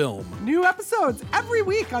Maximum Film. New episodes every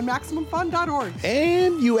week on MaximumFun.org.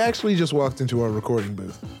 And you actually just walked into our recording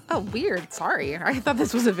booth. Oh, weird. Sorry. I thought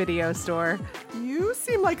this was a video store. You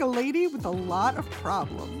seem like a lady with a lot of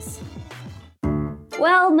problems.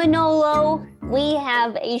 Well, Manolo, we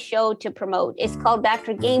have a show to promote. It's called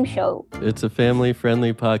Dr. Game Show. It's a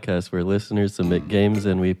family-friendly podcast where listeners submit games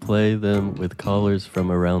and we play them with callers from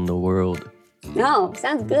around the world. Oh,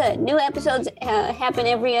 sounds good. New episodes happen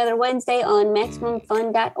every other Wednesday on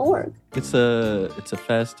MaximumFun.org. It's a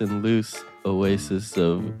fast and loose oasis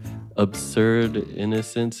of absurd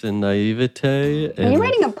innocence and naivete. Are you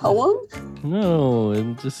writing a poem? No,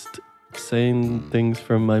 I'm just saying things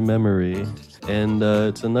from my memory. And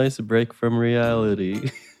it's a nice break from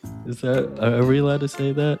reality. Are we allowed to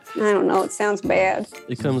say that? I don't know. It sounds bad.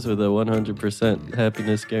 It comes with a 100%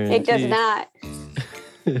 happiness guarantee. It does not.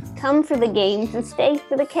 Come for the games and stay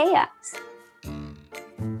for the chaos.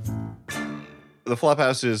 The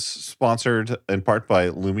Flophouse is sponsored in part by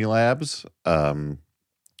Lumi Labs.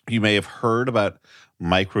 You may have heard about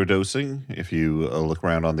microdosing. If you look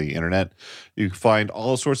around on the internet, you find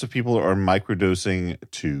all sorts of people who are microdosing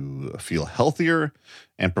to feel healthier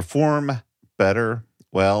and perform better.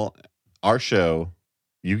 Well, our show,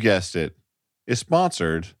 you guessed it, is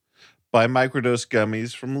sponsored by Microdose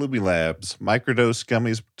Gummies from Lumi Labs. Microdose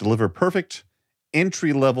Gummies deliver perfect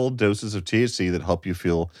entry-level doses of THC that help you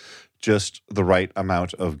feel just the right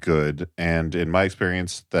amount of good. And in my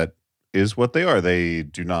experience, that is what they are. They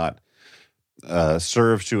do not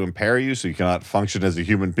serve to impair you, so you cannot function as a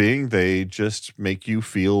human being. They just make you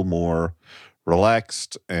feel more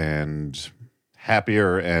relaxed and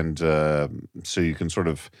happier, and so you can sort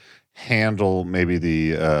of handle maybe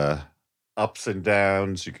the ups and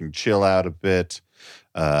downs. You can chill out a bit,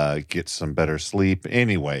 get some better sleep.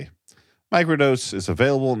 Anyway, Microdose is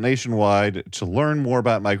available nationwide. To learn more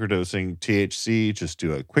about microdosing THC, just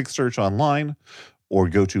do a quick search online or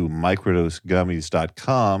go to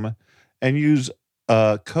microdosegummies.com and use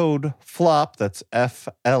code FLOP, that's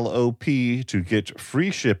FLOP, to get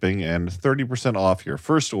free shipping and 30% off your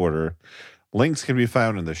first order. Links can be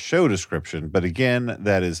found in the show description, but again,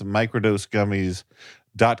 that is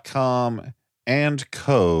microdosegummies.com and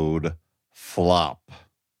code FLOP.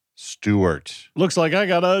 Stuart. Looks like I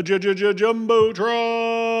got a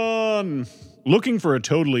Jumbotron. Looking for a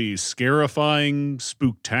totally scarifying,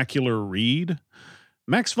 spooktacular read?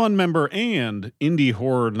 Max Fun member and indie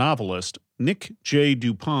horror novelist Nick J.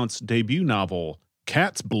 DuPont's debut novel,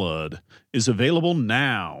 Cat's Blood, is available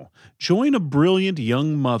now. Join a brilliant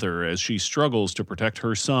young mother as she struggles to protect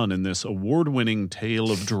her son in this award-winning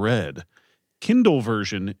tale of dread. Kindle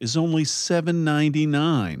version is only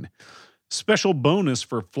 $7.99. Special bonus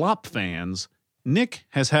for Flop fans, Nick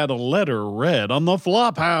has had a letter read on the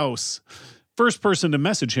Flophouse. First person to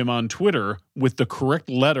message him on Twitter with the correct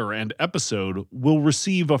letter and episode will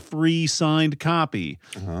receive a free signed copy.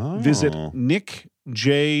 Visit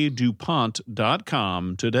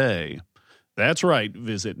nickjdupont.com today. That's right.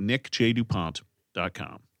 Visit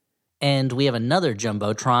nickjdupont.com. And we have another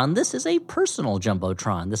Jumbotron. This is a personal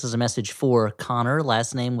Jumbotron. This is a message for Connor,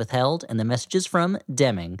 last name withheld, and the message is from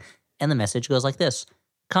Deming. And the message goes like this.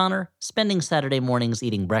 Connor, spending Saturday mornings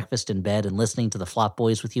eating breakfast in bed and listening to the Flop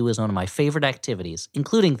Boys with you is one of my favorite activities,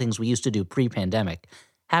 including things we used to do pre-pandemic.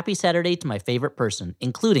 Happy Saturday to my favorite person,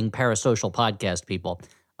 including parasocial podcast people.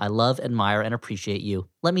 I love, admire, and appreciate you.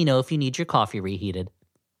 Let me know if you need your coffee reheated.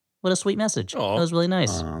 What a sweet message. Aw. That was really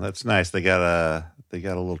nice. Oh, that's nice. They got a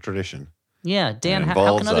little tradition. Yeah, Dan, It how can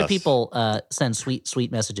involves other us. people send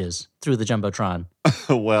sweet messages through the Jumbotron?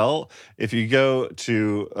 Well, if you go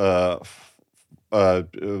to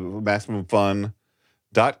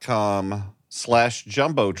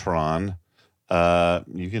MaximumFun.com/Jumbotron,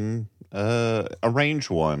 you can arrange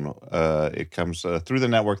one. It comes through the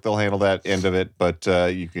network. They'll handle that end of it, but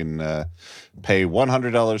you can pay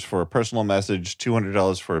 $100 for a personal message,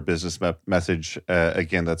 $200 for a business message.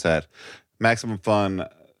 Again, that's at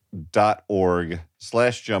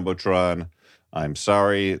MaximumFun.org/Jumbotron. I'm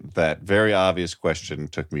sorry, that very obvious question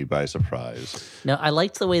took me by surprise. No, I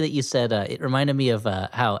liked the way that you said, it reminded me of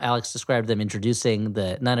how Alex described them introducing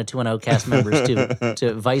the 90210 cast members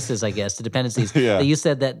to vices, I guess, to dependencies. Yeah. You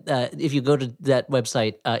said that if you go to that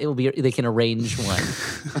website, it will be they can arrange one,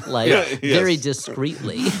 like very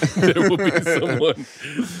discreetly. There will be someone.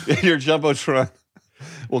 Your Jumbotron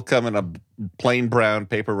will come in a plain brown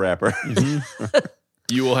paper wrapper.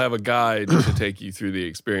 You will have a guide to take you through the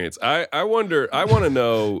experience. I want to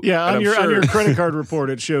know. Yeah, and on I'm your sure- credit card report,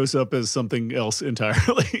 it shows up as something else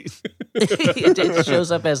entirely. It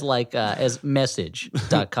shows up as like as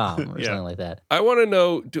message.com or something like that. I want to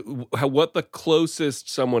know what the closest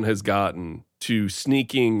someone has gotten to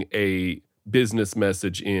sneaking a business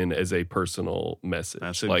message in as a personal message.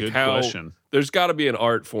 That's a like good how, question. There's got to be an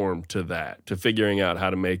art form to that, to figuring out how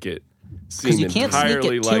to make it seem Because you can't sneak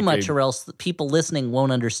entirely it too like much, or else the people listening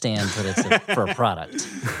won't understand that it's for a product.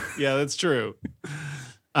 Yeah, that's true.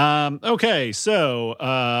 Okay, so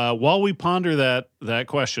while we ponder that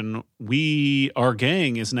question, our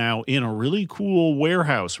gang is now in a really cool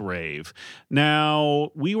warehouse rave.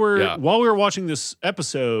 Now, while we were watching this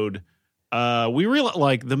episode, we realized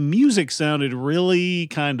like the music sounded really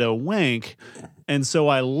kind of wank, and so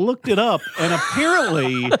I looked it up, and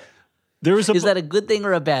apparently there was Is that a good thing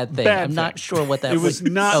or a bad thing? Bad I'm not thing. sure what that it was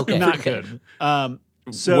not good.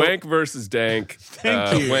 So wank versus dank.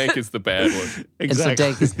 Thank you. Wank is the bad one. And so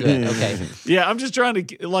dank is good. Okay. Yeah, I'm just trying to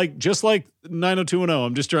just like 90210.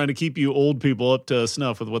 I'm just trying to keep you old people up to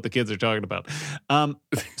snuff with what the kids are talking about.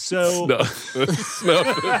 So Snuff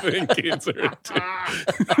the thing kids are into.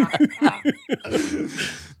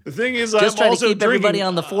 the thing is, Just I'm trying also to keep everybody drinking.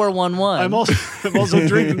 on the 411. I'm also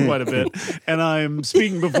drinking quite a bit, and I'm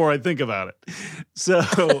speaking before I think about it.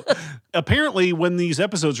 So apparently, when these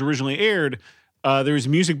episodes originally aired, there was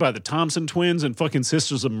music by the Thompson Twins and fucking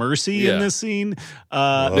Sisters of Mercy in this scene.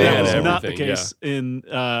 That was not the everything, case in,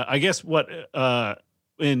 I guess, in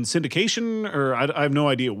syndication, or I have no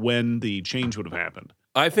idea when the change would have happened.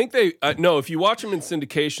 I think they no. If you watch them in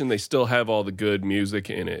syndication, they still have all the good music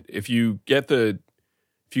in it. If you get the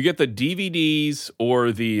DVDs or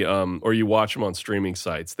or you watch them on streaming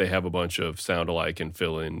sites, they have a bunch of sound alike and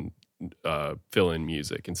fill in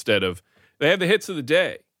music instead of they have the hits of the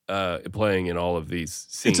day playing in all of these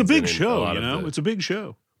scenes. It's a big and in show, lot you of know. It's a big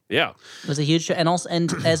show. Yeah, It was a huge show. And also,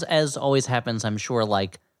 and as always happens, I'm sure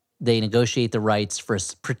like they negotiate the rights for a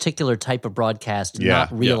particular type of broadcast,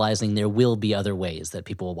 not realizing there will be other ways that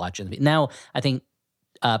people will watch it. Now, I think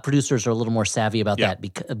producers are a little more savvy about that.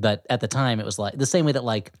 But at the time, it was like the same way that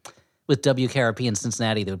like with WKRP in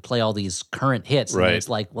Cincinnati, they would play all these current hits. And it's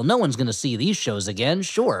like, well, no one's going to see these shows again.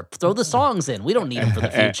 Sure, throw the songs in. We don't need them for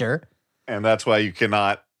the future. And that's why you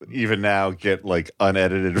cannot even now get like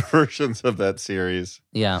unedited versions of that series.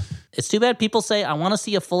 Yeah. It's too bad people say, I want to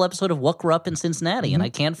see a full episode of What Grew Up in Cincinnati, and I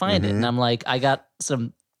can't find it. And I'm like, I got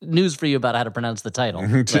some news for you about how to pronounce the title.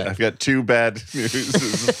 I've got two bad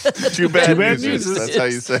news. Two bad news. That's how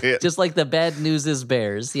you say it. Just like the bad news is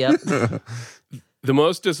bears. Yep. The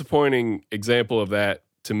most disappointing example of that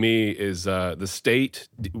to me is the State.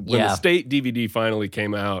 When the State DVD finally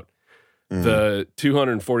came out, the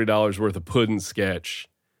 $240 worth of Puddin' sketch,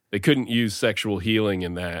 they couldn't use sexual healing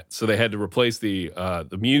in that, so they had to replace the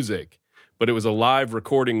music. But it was a live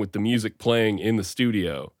recording with the music playing in the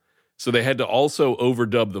studio. So they had to also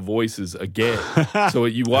overdub the voices again. So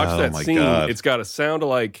you watch that scene, it's got a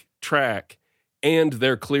sound-alike track, and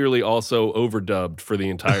they're clearly also overdubbed for the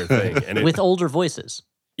entire thing. And with older voices.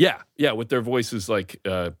 Yeah, with their voices like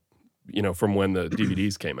from when the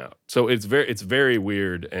DVDs came out. So it's very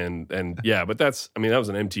weird and yeah, but that was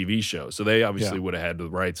an MTV show. So they obviously would have had the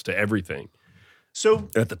rights to everything. So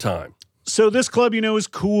at the time. So this club, is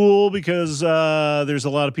cool because there's a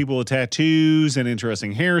lot of people with tattoos and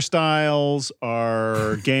interesting hairstyles.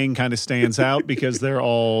 Our gang kind of stands out because they're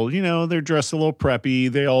all, they're dressed a little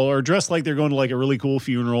preppy. They all are dressed like they're going to like a really cool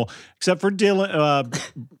funeral, except for Dylan.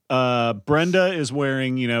 Brenda is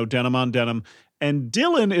wearing, denim on denim, and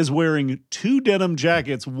Dylan is wearing 2 denim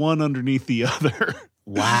jackets, one underneath the other.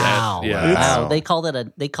 Wow. Wow. They call that a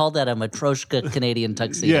Matryoshka Canadian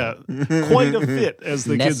tuxedo. Yeah. Quite a fit, as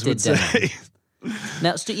the kids would say.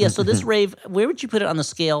 Now, so this rave, where would you put it on the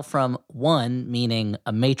scale from 1, meaning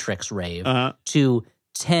a Matrix rave, to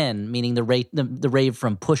 10, meaning the rave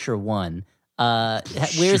from Pusher 1? Where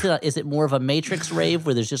is it? Is it more of a Matrix rave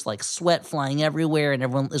where there's just like sweat flying everywhere and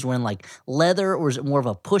everyone is wearing like leather, or is it more of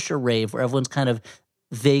a Pusher rave where everyone's kind of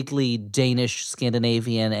vaguely Danish,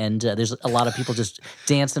 Scandinavian, and there's a lot of people just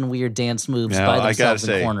dancing weird dance moves by themselves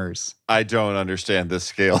in corners? I don't understand this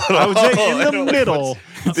scale at I would say in the middle.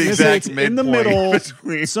 The exact in the middle,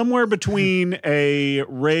 somewhere between a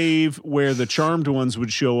rave where the Charmed ones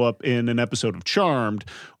would show up in an episode of Charmed,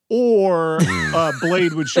 or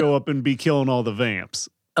Blade would show up and be killing all the vamps.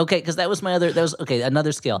 Okay, because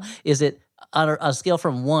another scale. Is it on a scale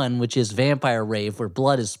from 1, which is vampire rave where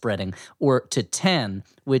blood is spreading, or to 10,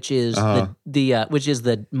 which is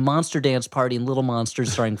the monster dance party in Little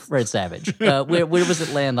Monsters starring Fred Savage? Where does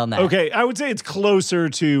it land on that? Okay, I would say it's closer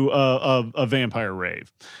to a vampire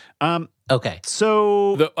rave. Okay,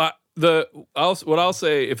 so what I'll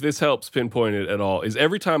say, if this helps pinpoint it at all, is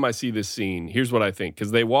every time I see this scene, here's what I think,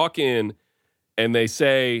 because they walk in and they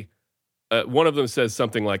say. One of them says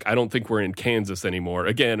something like, "I don't think we're in Kansas anymore."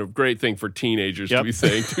 Again, a great thing for teenagers to be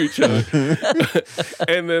saying to each other.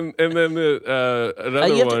 and then another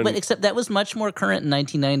one. But except that was much more current in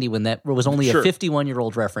 1990 when that was only a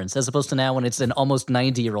 51-year-old reference, as opposed to now when it's an almost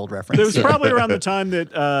 90-year-old reference. It was probably around the time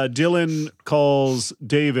that Dylan calls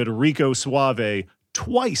David Rico Suave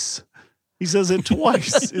twice. He says it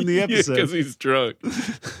twice in the episode because he's drunk.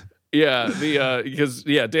 Yeah, because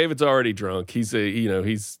David's already drunk. He's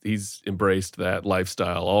he's embraced that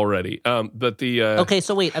lifestyle already. Okay,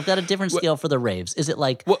 so wait, I've got a different scale for the raves. Is it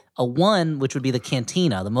like a 1, which would be the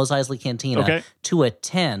cantina, the Mos Eisley Cantina, to a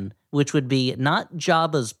 10, which would be not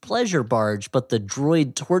Jabba's pleasure barge, but the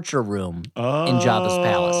droid torture room in Jabba's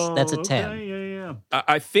palace? That's a 10. Yeah.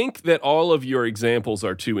 I think that all of your examples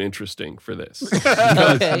are too interesting for this.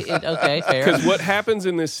 Okay, fair. Because what happens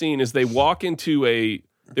in this scene is they walk into a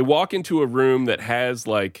room that has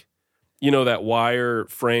like, that wire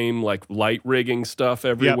frame, like light rigging stuff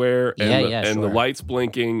everywhere. Yep. And the lights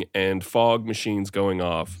blinking and fog machines going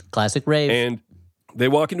off. Classic rave. And they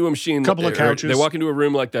walk into a machine. Couple of couches. They walk into a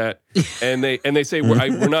room like that and they say,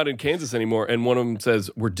 we're not in Kansas anymore. And one of them says,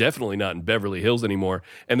 we're definitely not in Beverly Hills anymore.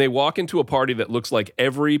 And they walk into a party that looks like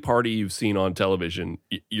every party you've seen on television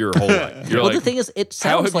your whole life. You're the thing is, it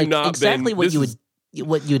sounds like exactly what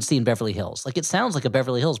you'd see in Beverly Hills. Like, it sounds like a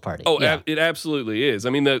Beverly Hills party. Oh, yeah. It absolutely is. I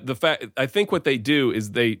mean, the fact, I think what they do is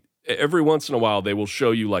every once in a while, they will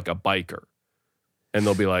show you like a biker. And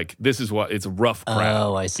they'll be like, this is it's a rough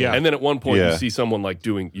crowd. Oh, I see. And then at one point, you see someone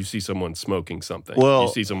you see someone smoking something. Well, you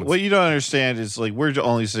see someone what you don't understand is like, we're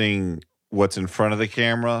only seeing what's in front of the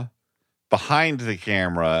camera. Behind the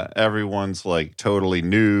camera, everyone's like totally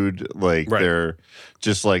nude. Like they're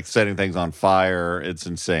just like setting things on fire. It's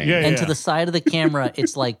insane. And to the side of the camera,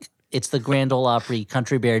 it's like it's the Grand Ole Opry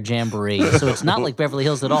Country Bear Jamboree. So it's not like Beverly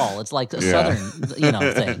Hills at all. It's like a southern,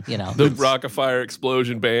 thing. The Rockafire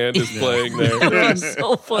Explosion Band is playing there. It's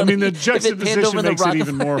so funny. I mean, the juxtaposition makes it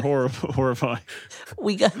even more horrifying.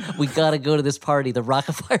 We got to go to this party. The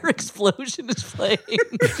Rockafire Explosion is playing.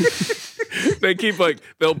 They keep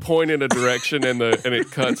they'll point in a direction and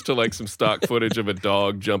it cuts to like some stock footage of a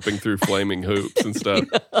dog jumping through flaming hoops and stuff.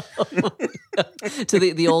 To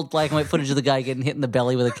the old black and white footage of the guy getting hit in the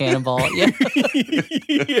belly with a cannonball. Yeah.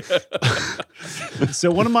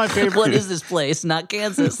 So one of my favorite. What is this place? Not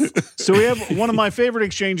Kansas. So we have one of my favorite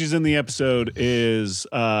exchanges in the episode is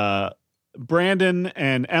Brandon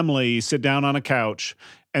and Emily sit down on a couch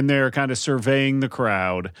and they're kind of surveying the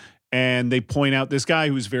crowd, and they point out this guy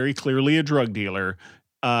who's very clearly a drug dealer.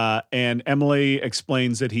 And Emily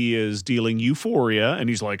explains that he is dealing euphoria, and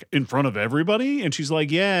he's like, in front of everybody? And she's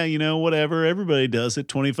like, yeah, whatever. Everybody does it.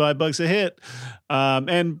 $25 a hit.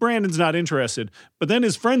 And Brandon's not interested. But then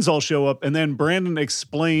his friends all show up, and then Brandon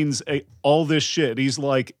explains all this shit. He's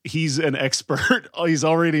like, he's an expert. He's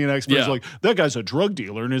already an expert. Yeah. He's like, that guy's a drug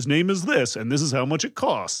dealer, and his name is this, and this is how much it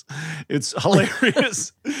costs. It's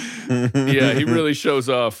hilarious. Yeah, he really shows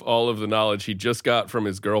off all of the knowledge he just got from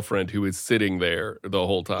his girlfriend who is sitting there the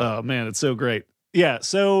whole time. Oh, man, it's so great. Yeah,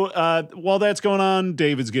 so while that's going on,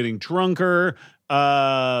 David's getting drunker.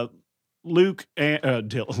 Dylan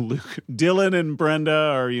and Brenda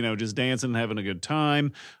are, just dancing and having a good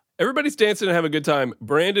time. Everybody's dancing and having a good time.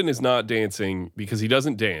 Brandon is not dancing because he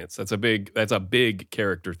doesn't dance. That's a big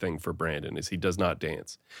character thing for Brandon, is he does not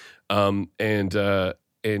dance. And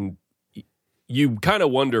you kind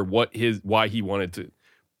of wonder why he wanted to.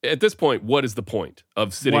 At this point, what is the point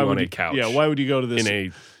of sitting on a couch? Yeah, why would you go to this in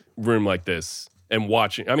a room like this and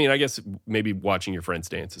watching? I mean, I guess maybe watching your friends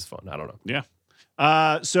dance is fun. I don't know. Yeah.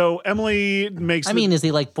 So Emily makes. Is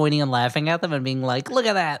he like pointing and laughing at them and being like, "Look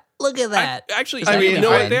at that! Look at that!"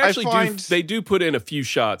 They do put in a few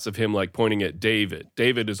shots of him like pointing at David.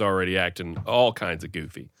 David is already acting all kinds of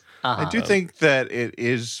goofy. I do think that it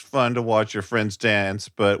is fun to watch your friends dance,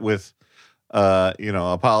 but with,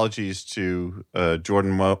 apologies to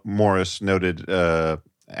Jordan Morris, noted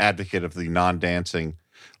advocate of the non-dancing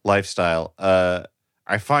lifestyle.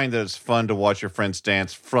 I find that it's fun to watch your friends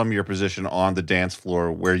dance from your position on the dance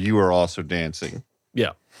floor where you are also dancing.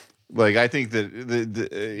 Yeah. Like, I think that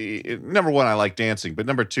the number one, I like dancing, but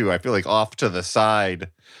number two, I feel like off to the side,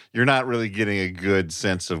 you're not really getting a good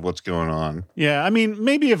sense of what's going on. Yeah, I mean,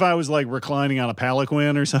 maybe if I was like reclining on a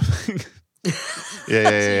palanquin or something. Yeah. So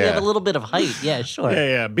you have a little bit of height. Yeah, sure.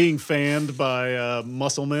 Yeah. Being fanned by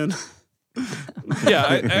muscle men.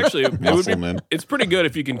 Yeah, it's pretty good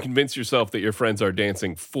if you can convince yourself that your friends are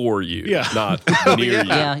dancing for you, not near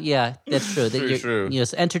you. Yeah, that's true. Very true.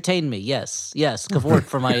 Yes, entertain me. Yes, cavort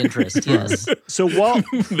for my interest. Yes. So while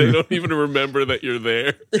they don't even remember that you're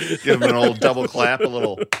there, give them an old double clap, a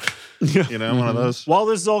little, one of those. While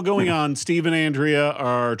this is all going on, Steve and Andrea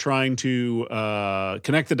are trying to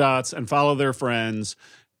connect the dots and follow their friends.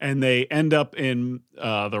 And they end up in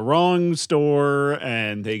the wrong store,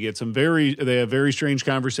 and they get they have very strange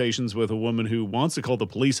conversations with a woman who wants to call the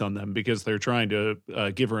police on them because they're trying to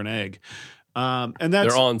give her an egg. And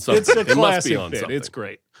that's they're on something. It's a It must classic be on bit. something. It's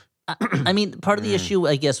great. I mean, part of the issue,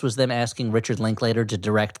 I guess, was them asking Richard Linklater to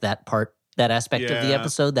direct that aspect of the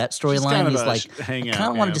episode, that storyline. He's like, I kind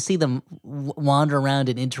of wanted to see them wander around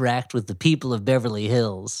and interact with the people of Beverly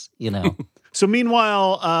Hills, So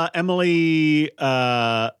meanwhile, Emily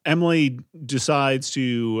decides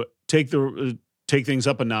to take things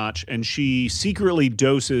up a notch, and she secretly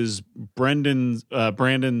doses Brandon's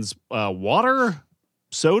water,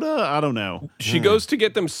 soda. I don't know. She goes to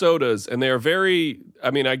get them sodas, and they are very.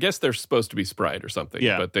 I mean, I guess they're supposed to be Sprite or something.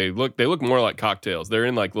 Yeah. But they look more like cocktails. They're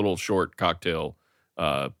in like little short cocktail,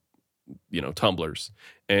 tumblers,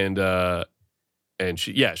 and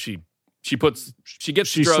she gets She drugs,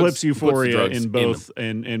 slips euphoria puts the drugs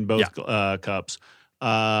in both cups.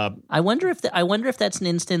 I wonder if that's an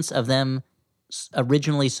instance of them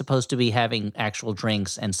originally supposed to be having actual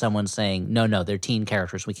drinks, and someone saying, "No, they're teen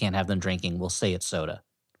characters. We can't have them drinking. We'll say it's soda."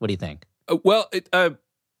 What do you think?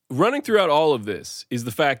 Running throughout all of this is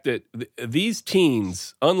the fact that these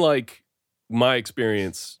teens, unlike my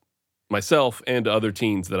experience, myself and other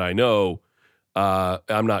teens that I know.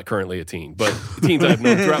 I'm not currently a teen, but teens I've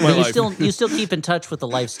known throughout my life. You still keep in touch with the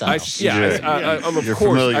lifestyle. I'm of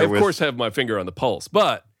course have my finger on the pulse,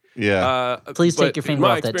 but please take your finger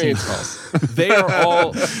off that teen's pulse. They are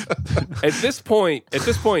all at this point.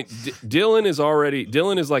 Dylan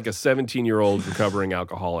is like a 17-year-old recovering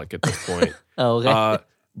alcoholic at this point. Oh, okay.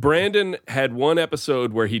 Brandon had one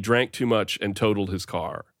episode where he drank too much and totaled his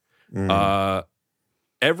car.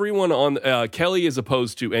 Everyone on Kelly is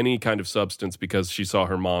opposed to any kind of substance because she saw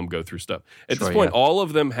her mom go through stuff. At this point, all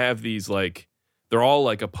of them have these they're all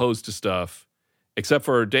like opposed to stuff, except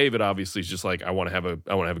for David. Obviously, is just like I want to have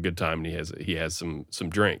a good time, and he has some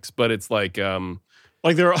drinks. But it's like they're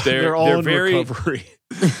all in very, recovery.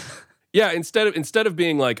 Yeah, instead of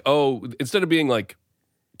being like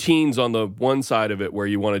teens on the one side of it where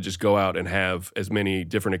you want to just go out and have as many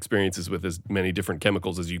different experiences with as many different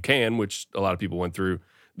chemicals as you can, which a lot of people went through.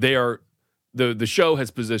 They are the show has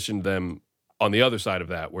positioned them on the other side of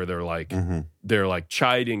that where they're like they're like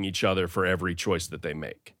chiding each other for every choice that they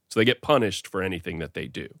make. So they get punished for anything that they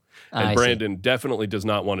do. And I see. Brandon definitely does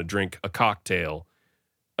not want to drink a cocktail.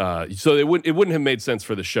 So it wouldn't have made sense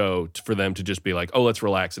for the show for them to just be like, oh, let's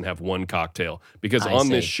relax and have one cocktail. Because I on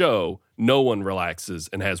see. this show, no one relaxes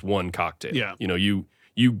and has one cocktail. Yeah. You know, you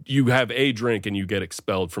have a drink and you get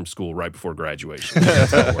expelled from school right before graduation.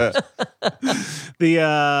 That's how it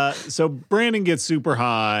works. So Brandon gets super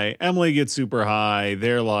high. Emily gets super high.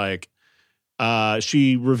 They're like,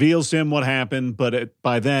 she reveals to him what happened, but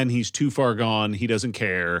by then he's too far gone. He doesn't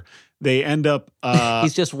care. They end up.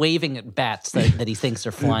 He's just waving at bats that he thinks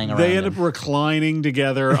are flying around. They end him. up reclining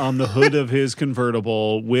together on the hood of his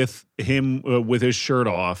convertible with him with his shirt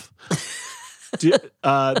off.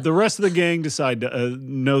 The rest of the gang decide to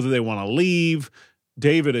know that they want to leave.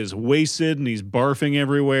 David is wasted and he's barfing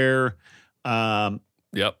everywhere.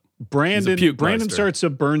 Yep. Brandon starts to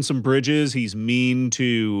burn some bridges. He's mean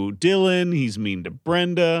to Dylan. He's mean to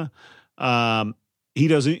Brenda. He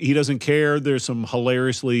doesn't care. There's some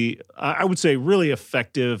hilariously, I would say, really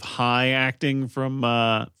effective high acting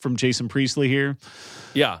from Jason Priestley here.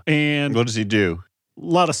 Yeah. And What does he do? a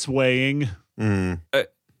lot of swaying.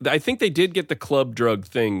 I think they did get the club drug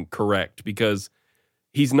thing correct because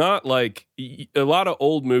he's not like a lot of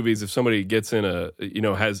old movies. If somebody gets in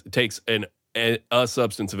takes a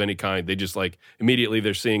substance of any kind, they just like immediately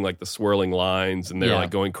they're seeing like the swirling lines and they're like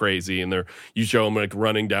going crazy and you show them like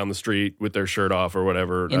running down the street with their shirt off or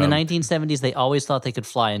whatever. In the 1970s, they always thought they could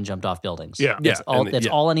fly and jumped off buildings. Yeah. That's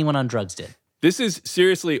all anyone on drugs did. This is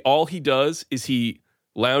seriously all he does is he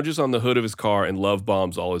lounges on the hood of his car and love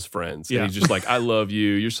bombs all his friends. Yeah. And he's just like, I love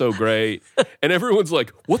you. You're so great. And everyone's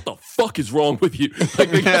like, what the fuck is wrong with you?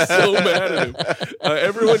 Like, they get so mad at him.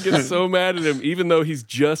 Everyone gets so mad at him, even though he's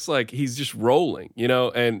just rolling, you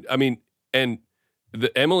know? And I mean, and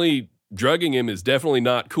the Emily drugging him is definitely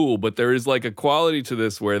not cool, but there is like a quality to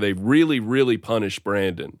this where they really, really punish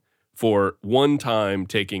Brandon for one time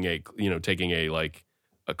taking a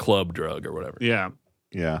club drug or whatever. Yeah.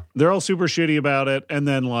 Yeah. They're all super shitty about it, and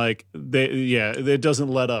then it doesn't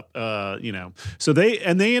let up. So they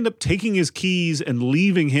end up taking his keys and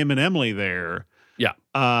leaving him and Emily there. Yeah.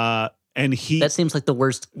 And that seems like the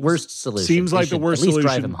worst solution. Seems They like the should worst at least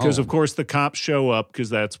drive solution him because, home. of course, the cops show up because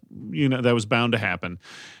that was bound to happen,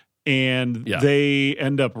 and Yeah. they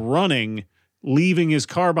end up running, leaving his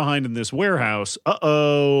car behind in this warehouse. I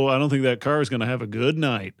don't think that car is going to have a good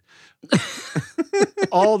night.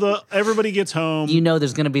 Everybody gets home. You know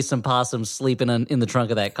there's going to be some possums sleeping in the trunk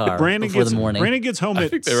of that car before the morning. Brandon gets home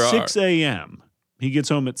at 6 a.m. He gets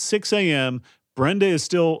home at 6 a.m. Brenda is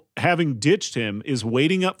still, having ditched him, is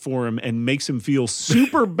waiting up for him and makes him feel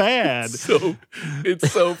super bad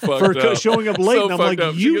It's so fucked for up. showing up late. So And I'm fucked like,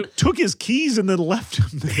 up. you took his keys and then left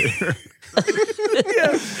him there.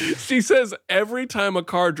 Yeah. She says every time a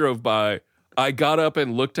car drove by, I got up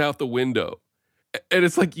and looked out the window. And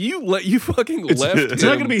it's like, you fucking left him. It's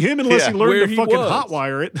not going to be him unless he where learned to he fucking was.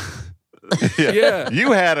 hotwire it. Yeah.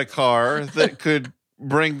 You had a car that could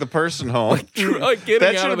bring the person home. Like getting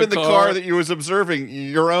That out should of have been the car car that you was observing,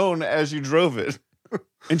 your own, as you drove it.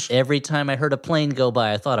 Every time I heard a plane go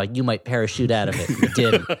by, I thought you might parachute out of it. You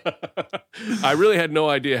didn't. I really had no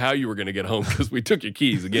idea how you were going to get home because we took your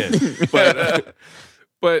keys again.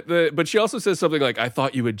 But she also says something like, I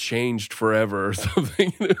thought you had changed forever or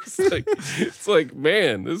something. It's like,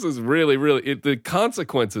 man, this is really, really, the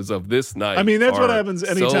consequences of this night. I mean, that's what are happens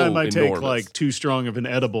anytime so I take enormous. like too strong of an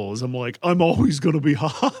edible. Is I'm like, I'm always going to be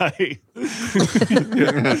high.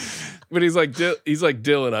 But he's like,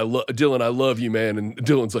 Dylan, I love you, man. And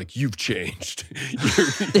Dylan's like, you've changed.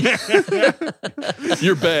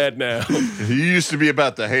 You're bad now. You used to be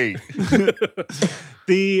about the hate.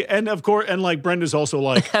 And like Brenda's also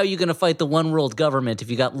like, How are you going to fight the one world government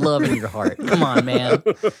if you got love in your heart? Come on, man.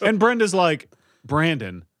 and Brenda's like,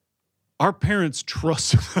 Brandon, our parents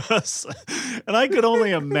trust us. And I could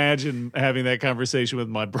only imagine having that conversation with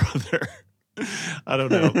my brother. I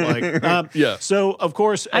don't know. Like, Yeah. So of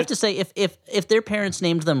course, I have to say, if their parents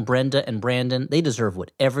named them Brenda and Brandon, they deserve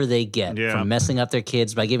whatever they get from messing up their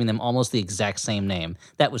kids by giving them almost the exact same name.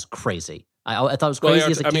 That was crazy. I thought it was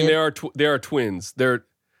crazy as a kid. I mean, they are twins.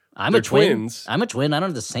 I'm they're a twin. twins. I'm a twin. I don't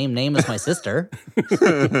have the same name as my sister.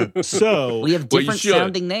 so We have Well, you different should.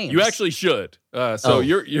 sounding names. You actually should.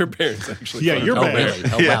 Your parents actually. Yeah, fucked you're up. Oh, bad. really?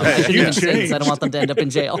 Oh, wow. I shouldn't You even say this. I changed. don't want them to end up in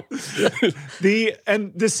jail.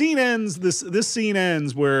 the scene ends. This scene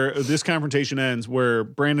ends where this confrontation ends where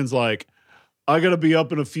Brandon's like, I got to be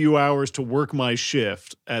up in a few hours to work my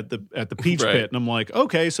shift at the Peach Right. Pit, and I'm like,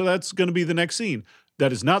 okay, so that's going to be the next scene.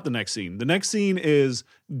 That is not the next scene. The next scene is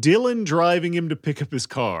Dylan driving him to pick up his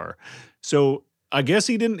car. So I guess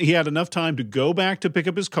he had enough time to go back to pick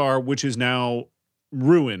up his car, which is now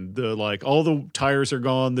ruined. All the tires are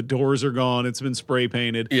gone, the doors are gone, it's been spray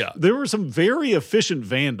painted. Yeah. There were some very efficient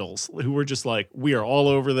vandals who were just like, we are all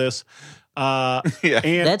over this. And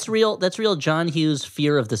That's real John Hughes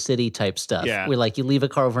fear of the city type stuff. Yeah. Where you leave a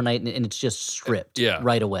car overnight and it's just stripped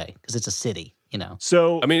right away because it's a city,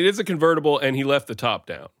 So I mean, it is a convertible, and he left the top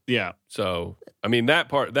down. yeah. So I mean, that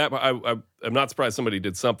part I'm not surprised somebody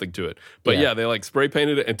did something to it. But yeah, they spray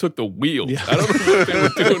painted it and took the wheels. Yeah. I don't know what they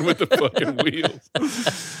were doing with the fucking wheels.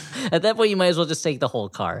 At that point, you might as well just take the whole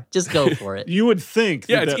car. Just go for it. You would think.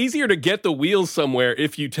 Yeah, it's easier to get the wheels somewhere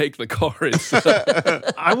if you take the car itself.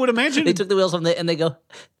 I would imagine They took the wheels from and they go,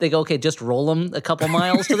 okay, just roll them a couple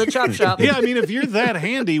miles to the chop shop. Yeah, I mean, if you're that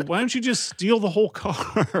handy, why don't you just steal the whole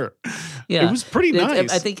car? Yeah. It was pretty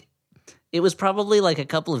nice. I think it was probably a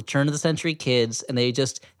couple of turn of the century kids, and they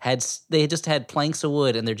just had planks of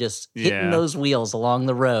wood, and they're just hitting those wheels along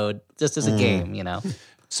the road just as a game,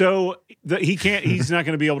 So he's not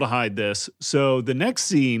going to be able to hide this. So the next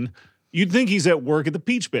scene, you'd think he's at work at the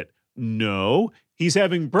Peach Pit. No, he's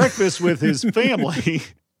having breakfast with his family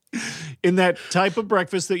in that type of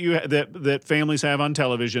breakfast that families have on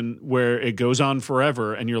television where it goes on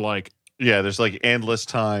forever. And you're like, Yeah, there's endless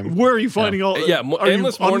time. where are you finding all? Are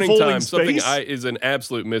endless you morning unfolding time. Something space? is an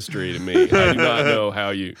absolute mystery to me. I do not know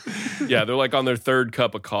how you. Yeah, they're on their third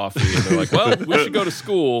cup of coffee, and they're like, "Well, we should go to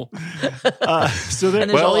school." So that,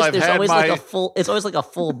 And there's I've had always my- a full. It's always a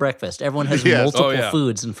full breakfast. Everyone has Yes. multiple Oh, yeah.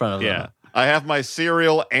 foods in front of them. I have my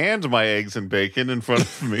cereal and my eggs and bacon in front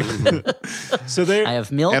of me. so they I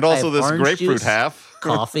have milk. And I also have this orange grapefruit juice, half.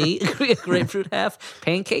 coffee, grapefruit half,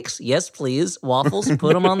 pancakes. Yes, please. Waffles.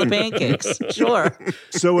 Put them on the pancakes. Sure.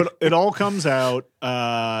 So it all comes out.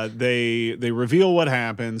 They reveal what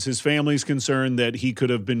happens. His family's concerned that he could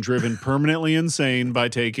have been driven permanently insane by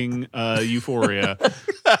taking Euphoria.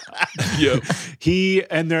 Yep.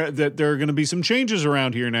 There are going to be some changes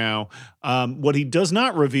around here now. What he does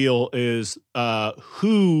not reveal is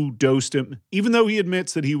who dosed him, even though he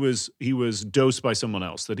admits that he was dosed by someone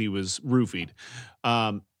else, that he was roofied.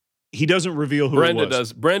 He doesn't reveal who it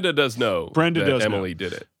was. Brenda does know. Brenda that does know. Emily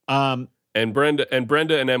did it. And Brenda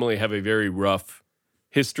and Emily have a very rough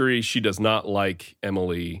history. She does not like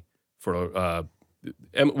Emily for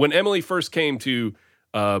when Emily first came to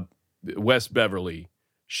West Beverly.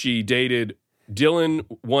 She dated Dylan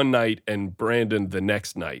one night and Brandon the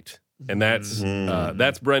next night. And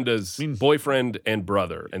that's Brenda's boyfriend and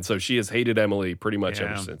brother. And so she has hated Emily pretty much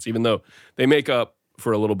ever since, even though they make up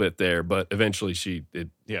for a little bit there. But eventually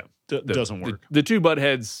doesn't work. The two butt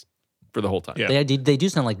heads for the whole time. Yeah. They do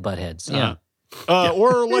sound like butt heads. Yeah.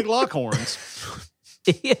 Or like Lockhorns.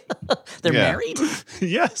 They're married?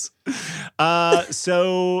 Yes. I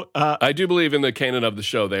do believe in the canon of the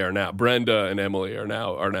show they are now. Brenda and Emily are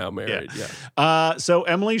now married. Yeah. So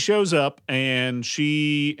Emily shows up and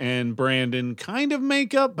she and Brandon kind of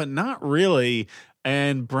make up, but not really.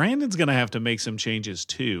 And Brandon's going to have to make some changes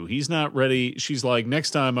too. He's not ready. She's like,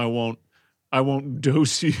 next time I won't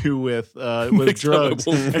dose you with drugs.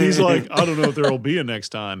 And he's like, I don't know if there'll be a next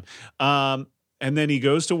time. And then he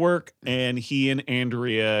goes to work, and he and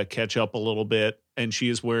Andrea catch up a little bit, and she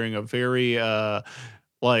is wearing a very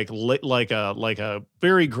like a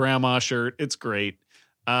very grandma shirt. It's great.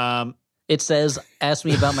 It says, "Ask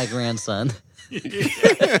me about my grandson."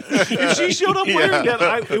 If she showed up wearing that,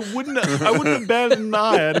 I wouldn't have batted an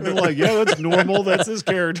eye. I'd have been like, yeah, that's normal. That's his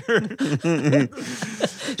character.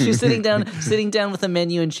 She's sitting down with a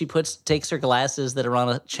menu, and she takes her glasses that are on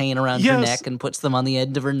a chain around her neck and puts them on the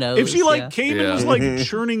end of her nose. If she came and was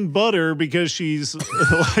churning butter because she's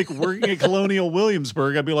working at Colonial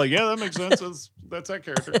Williamsburg, I'd be like, yeah, that makes sense. That's that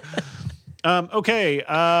character. Okay.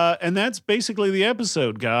 And that's basically the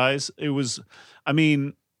episode, guys. It was,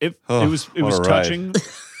 it was touching.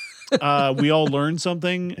 We all learned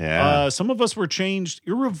something. Yeah. Some of us were changed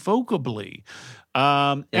irrevocably.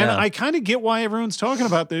 And I kind of get why everyone's talking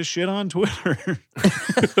about this shit on Twitter.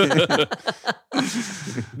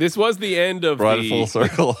 This was the end of Brought it full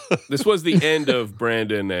circle. This was the end of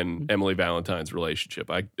Brandon and Emily Valentine's relationship.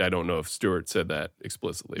 I don't know if Stuart said that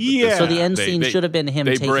explicitly. But So the end scene should have been him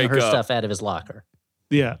taking her stuff out of his locker.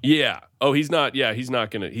 Yeah. Yeah. Oh, he's not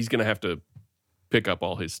gonna have to pick up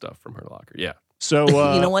all his stuff from her locker. Yeah. So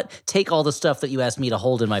you know what? Take all the stuff that you asked me to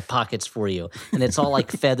hold in my pockets for you, and it's all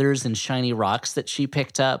like feathers and shiny rocks that she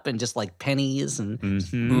picked up, and just like pennies and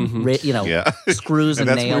screws and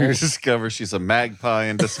that's nails. where you discover she's a magpie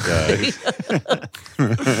in disguise.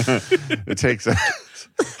 It takes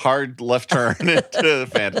hard left turn into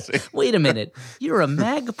fantasy. Wait a minute. You're a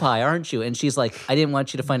magpie, aren't you? And she's like, I didn't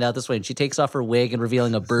want you to find out this way. And she takes off her wig and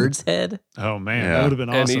revealing a bird's head. Oh, man. Yeah. That would have been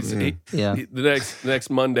And awesome. the next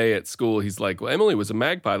Monday at school, he's like, well, Emily was a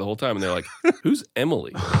magpie the whole time. And they're like, who's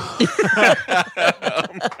Emily? Oh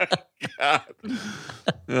my God.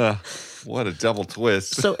 Ugh, what a double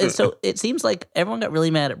twist. So it seems like everyone got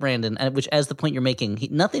really mad at Brandon, which, as the point you're making,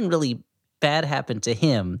 nothing really bad happened to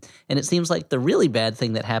him. And it seems like the really bad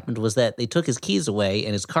thing that happened was that they took his keys away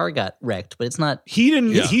and his car got wrecked. But it's not. He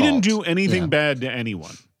didn't fault. do anything Yeah. bad to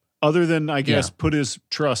anyone other than, I guess, put his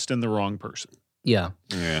trust in the wrong person. Yeah.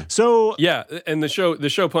 Yeah. So Yeah, and the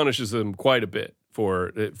show punishes him quite a bit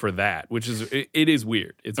for that, which is it is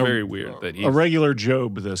weird. It's very weird that he's a regular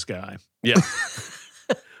Job, this guy. yeah.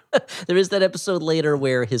 There is that episode later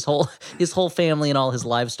where his whole family and all his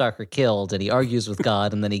livestock are killed, and he argues with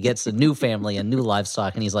God, and then he gets a new family and new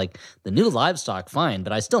livestock, and he's like, the new livestock, fine,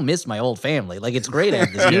 but I still miss my old family. Like, it's great to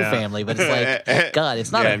have this new family, but it's like, God,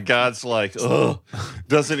 it's not. And God's like, oh,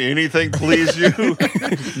 doesn't anything please you?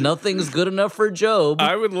 Nothing's good enough for Job.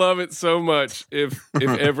 I would love it so much if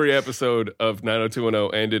every episode of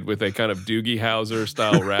 90210 ended with a kind of Doogie Howser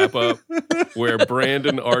style wrap up where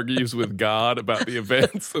Brandon argues with God about the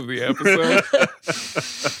events of the episode.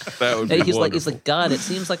 That would be And he's wonderful. like, God, it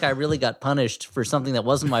seems like I really got punished for something that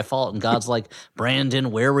wasn't my fault. And God's like, Brandon,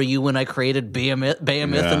 where were you when I created Behemoth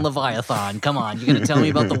and Leviathan? Come on, you're gonna tell me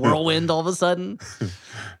about the whirlwind all of a sudden?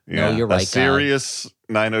 No, you're right, God. A serious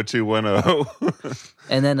 90210.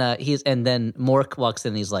 And then then Mork walks in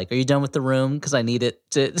and he's like, are you done with the room? Because I need it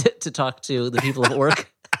to talk to the people of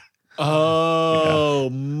Orc. Oh,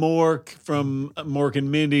 Mork from Mork and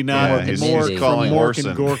Mindy, not Yeah, Mork he's from calling Mork Orson.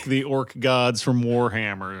 and Gork, the Orc gods from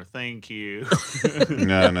Warhammer. Thank you.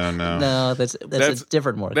 No. No, that's a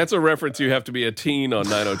different Mork. That's a reference you have to be a teen on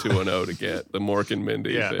 90210 to get, the Mork and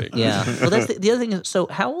Mindy thing. Yeah. Well, that's the other thing. So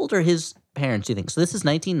how old are his parents, do you think? So this is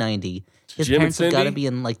 1990. His Jim and parents have got to Cindy? be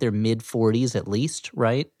in like their mid 40s at least,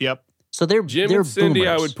 right? Yep. So they're Jim and Cindy,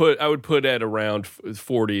 boomers. I would put at around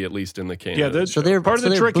 40 at least in the canon. Yeah, that's, So they're- part of so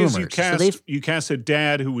the they're trick is boomers. So you cast a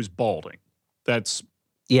dad who was balding. That's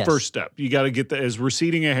Yes. first step. You got to get as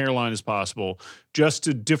receding a hairline as possible, just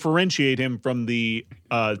to differentiate him from the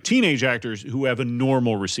teenage actors who have a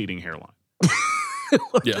normal receding hairline.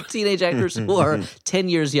 Yeah. The teenage actors who are 10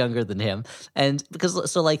 years younger than him. And because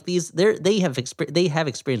so like they have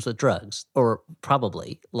experience with drugs, or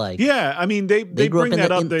probably like Yeah, I mean they grew bring up in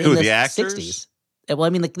that up. Who, the actors? 60s. Well, I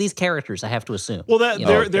mean, like these characters, I have to assume. Well, that You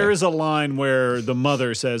know, there is a line where the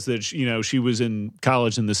mother says that she was in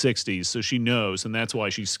college in the '60s, so she knows, and that's why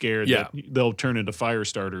she's scared that they'll turn into fire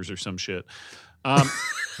starters or some shit.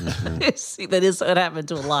 See, that is what happened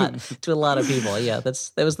to a lot of people. Yeah,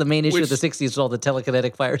 that was the main issue of the '60s was all the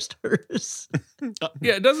telekinetic fire starters.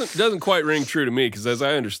 Yeah, it doesn't quite ring true to me because, as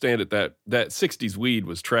I understand it, that '60s weed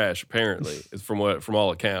was trash. Apparently, is from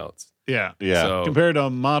all accounts. Yeah, Yeah. So, compared to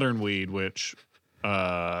modern weed, which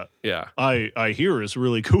yeah, I hear is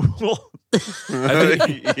really cool.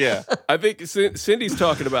 Yeah. I think Cindy's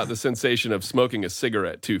talking about the sensation of smoking a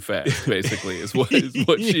cigarette too fast. Basically, is what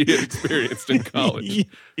she had experienced in college.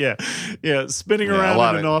 Yeah, spinning Yeah, a around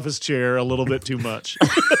lot in an of- office chair a little bit too much.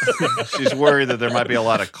 She's worried that there might be a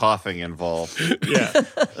lot of coughing involved. Yeah,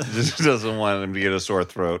 Just doesn't want him to get a sore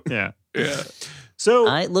throat. yeah. Yeah. So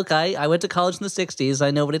I went to college in the '60s.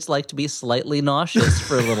 I know what it's like to be slightly nauseous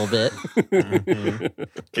for a little bit.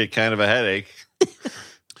 Get kind of a headache.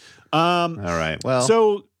 All right. Well,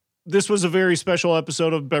 So this was a very special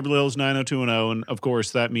episode of Beverly Hills 90210, and of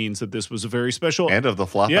course that means that this was a very special and of the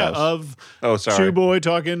Flophouse. yeah of Oh, sorry. Tuboy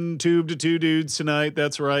talking tube to two dudes tonight.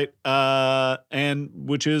 That's right. And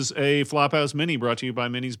which is a Flophouse mini brought to you by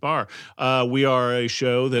Minnie's Bar. We are a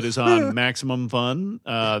show that is on Maximum Fun.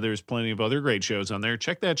 There's plenty of other great shows on there.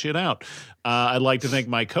 Check that shit out. I'd like to thank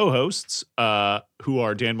my co-hosts, who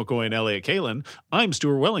are Dan McCoy and Elliot Kalin. I'm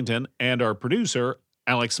Stuart Wellington, and our producer,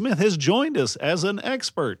 Alex Smith, has joined us as an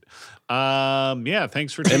expert.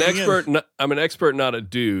 Thanks for tuning in. I'm an expert, not a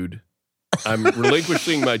dude. I'm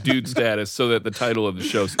relinquishing my dude status so that the title of the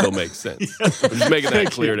show still makes sense. I'm just making that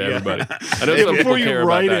clear to everybody. I know some people Before you care about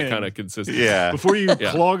write that in. kind of consistency. Yeah. Before you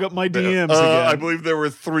clog up my DMs again. I believe there were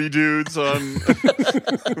 3 dudes on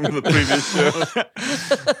the previous show.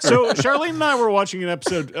 So Charlene and I were watching an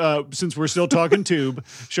episode, since we're still talking Tube.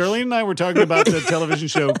 Charlene and I were talking about the television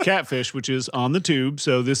show Catfish, which is on the Tube,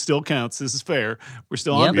 so this still counts. This is fair. We're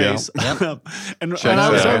still on Yep. base. Yep. and Check I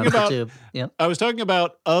was that talking out. about Yep. I was talking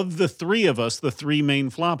about, of the 3 of us, the 3 main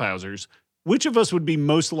Flophousers, which of us would be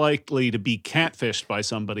most likely to be catfished by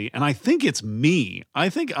somebody? And I think it's me. I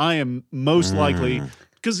think I am most likely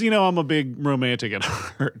because, I'm a big romantic at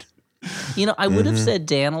heart. I would have said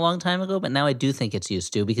Dan a long time ago, but now I do think it's you,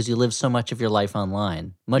 Stu, because you live so much of your life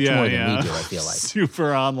online, much more than we do, I feel like.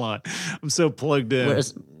 Super online. I'm so plugged in.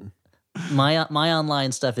 Whereas my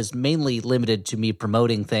online stuff is mainly limited to me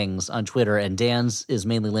promoting things on Twitter, and Dan's is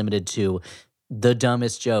mainly limited to the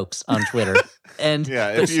dumbest jokes on Twitter. And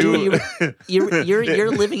if Stu,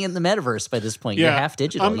 you're living in the metaverse by this point. You're half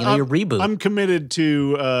digital. You're reboot. I'm committed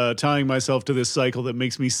to tying myself to this cycle that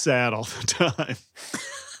makes me sad all the time.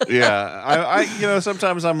 I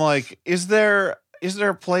sometimes I'm like, is there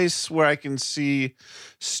a place where I can see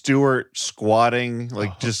Stuart squatting?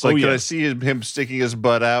 Can I see him sticking his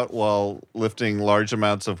butt out while lifting large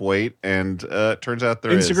amounts of weight? And it turns out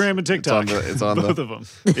there is. Instagram and TikTok. It's on both of them.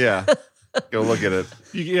 Yeah. Go look at it.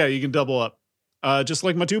 You can double up. Just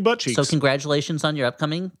like my 2 butt cheeks. So congratulations on your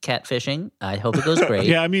upcoming catfishing. I hope it goes great.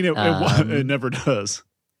 Yeah, I mean, it never does.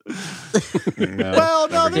 No, well,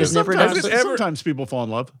 no, never sometimes people fall in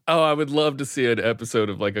love. Oh, I would love to see an episode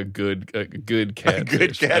of like a good catfish. A good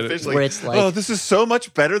catfish. Where it's like, this is so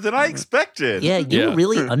much better than I expected. Yeah, you're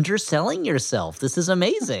really underselling yourself. This is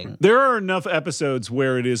amazing. There are enough episodes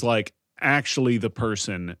where it is like actually the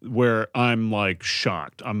person where I'm like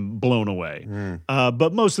shocked. I'm blown away.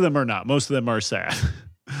 But most of them are not. Most of them are sad.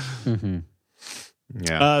 Mm-hmm.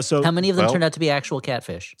 Yeah. So how many of them turned out to be actual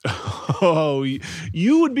catfish? Oh,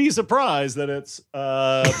 you would be surprised that it's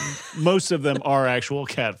most of them are actual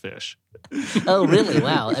catfish. Oh, really?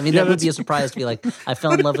 Wow. I mean, that would be a surprise to be like, I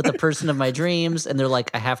fell in love with the person of my dreams, and they're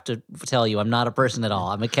like, I have to tell you, I'm not a person at all.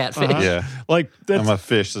 I'm a catfish. Yeah. Like I'm a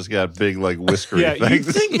fish that's got big like whiskery things.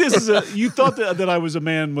 You think this is you thought that I was a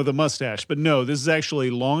man with a mustache, but no, this is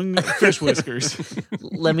actually long fish whiskers.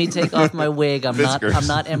 Let me take off my wig. I'm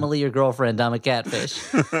not Emily, your girlfriend. I'm a catfish.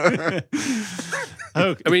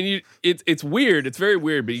 Okay. I mean, it's weird. It's very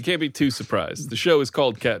weird, but you can't be too surprised. The show is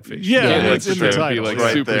called Catfish. Yeah, it's in the title. Be like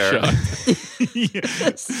right super there. shocked.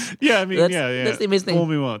 Yeah, I mean, that's the amazing thing. Fool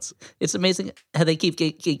me once. It's amazing how they keep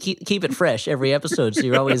it fresh every episode. So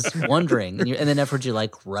you're always wondering, and then afterwards you're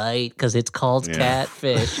like, right, because it's called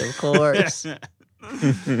Catfish, of course.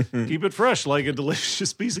 Keep it fresh like a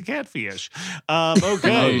delicious piece of catfish. Okay.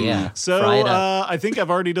 Oh, yeah. So Fry it up. I think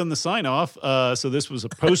I've already done the sign off. So this was a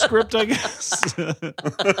postscript, I guess.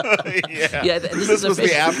 Yeah, this was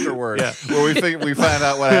the afterward where we find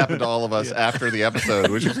out what happened to all of us after the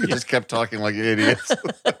episode, which we just kept talking like idiots.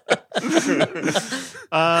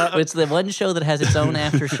 It's the one show that has its own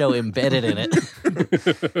after show embedded in it.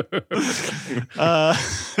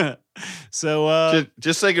 So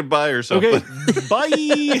just say goodbye or something. Okay,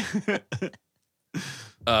 bye.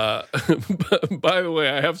 By the way,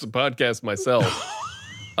 I have some podcasts myself.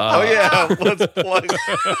 Let's plug.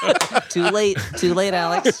 Too late,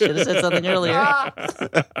 Alex. Should have said something earlier.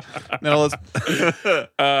 No, let's.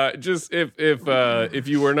 Just if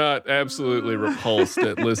you were not absolutely repulsed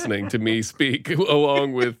at listening to me speak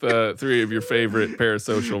along with 3 of your favorite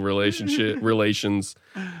parasocial relations,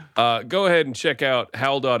 go ahead and check out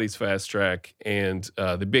Hal Dottie's Fast Track and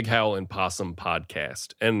the Big Howl and Possum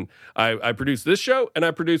podcast. And I produce this show, and I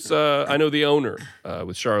produce I Know the Owner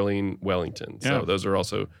with Charlene Wellington. So those are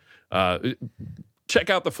also. Check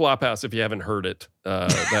out the Flophouse if you haven't heard it.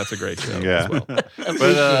 That's a great show as well. Appreciate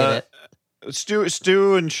it.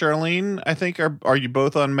 Stu and Charlene, I think are you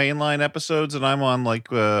both on mainline episodes, and I'm on like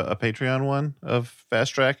a Patreon one of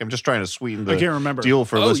Fast Track. I'm just trying to sweeten the deal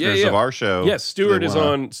for listeners of our show. Yes, Stuart is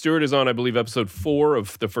on. I believe episode 4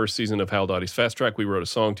 of the first season of Hal Dottie's Fast Track. We wrote a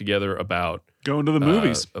song together about going to the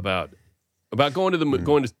movies, about going to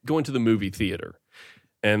the movie theater.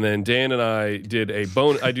 And then Dan and I did I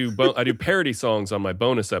do parody songs on my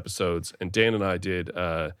bonus episodes, and Dan and I did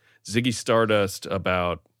Ziggy Stardust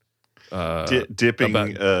about dipping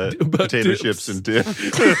potato chips and dip.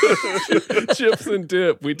 Chips and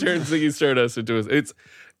dip. We turned Ziggy Stardust into it's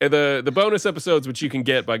the bonus episodes, which you can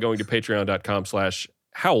get by going to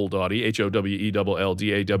patreon.com/HowlDottie,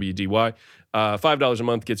 HOWELLDAWDY. $5 a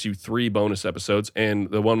month gets you 3 bonus episodes,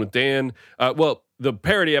 and the one with Dan, the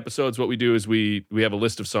parody episodes, what we do is we have a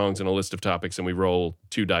list of songs and a list of topics, and we roll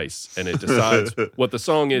 2 dice, and it decides what the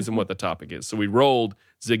song is and what the topic is. So we rolled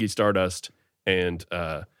Ziggy Stardust and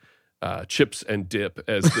chips and dip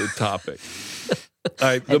as the topic.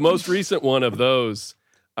 The most recent one of those,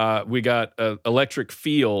 we got Electric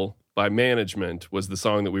Feel by Management was the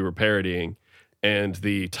song that we were parodying. And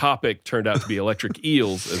the topic turned out to be electric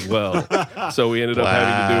eels as well. So we ended up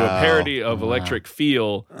having to do a parody of Electric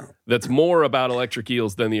Feel that's more about electric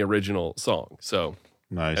eels than the original song. So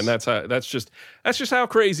nice. And that's just how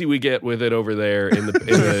crazy we get with it over there in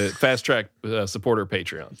the Fast Track supporter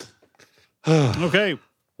Patreon. Okay.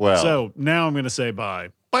 Well, So now I'm going to say bye.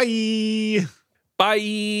 Bye.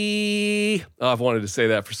 Bye. Oh, I've wanted to say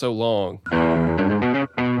that for so long.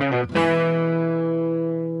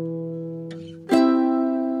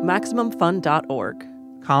 MaximumFun.org.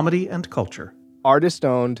 Comedy and culture. Artist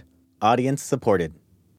owned. Audience supported.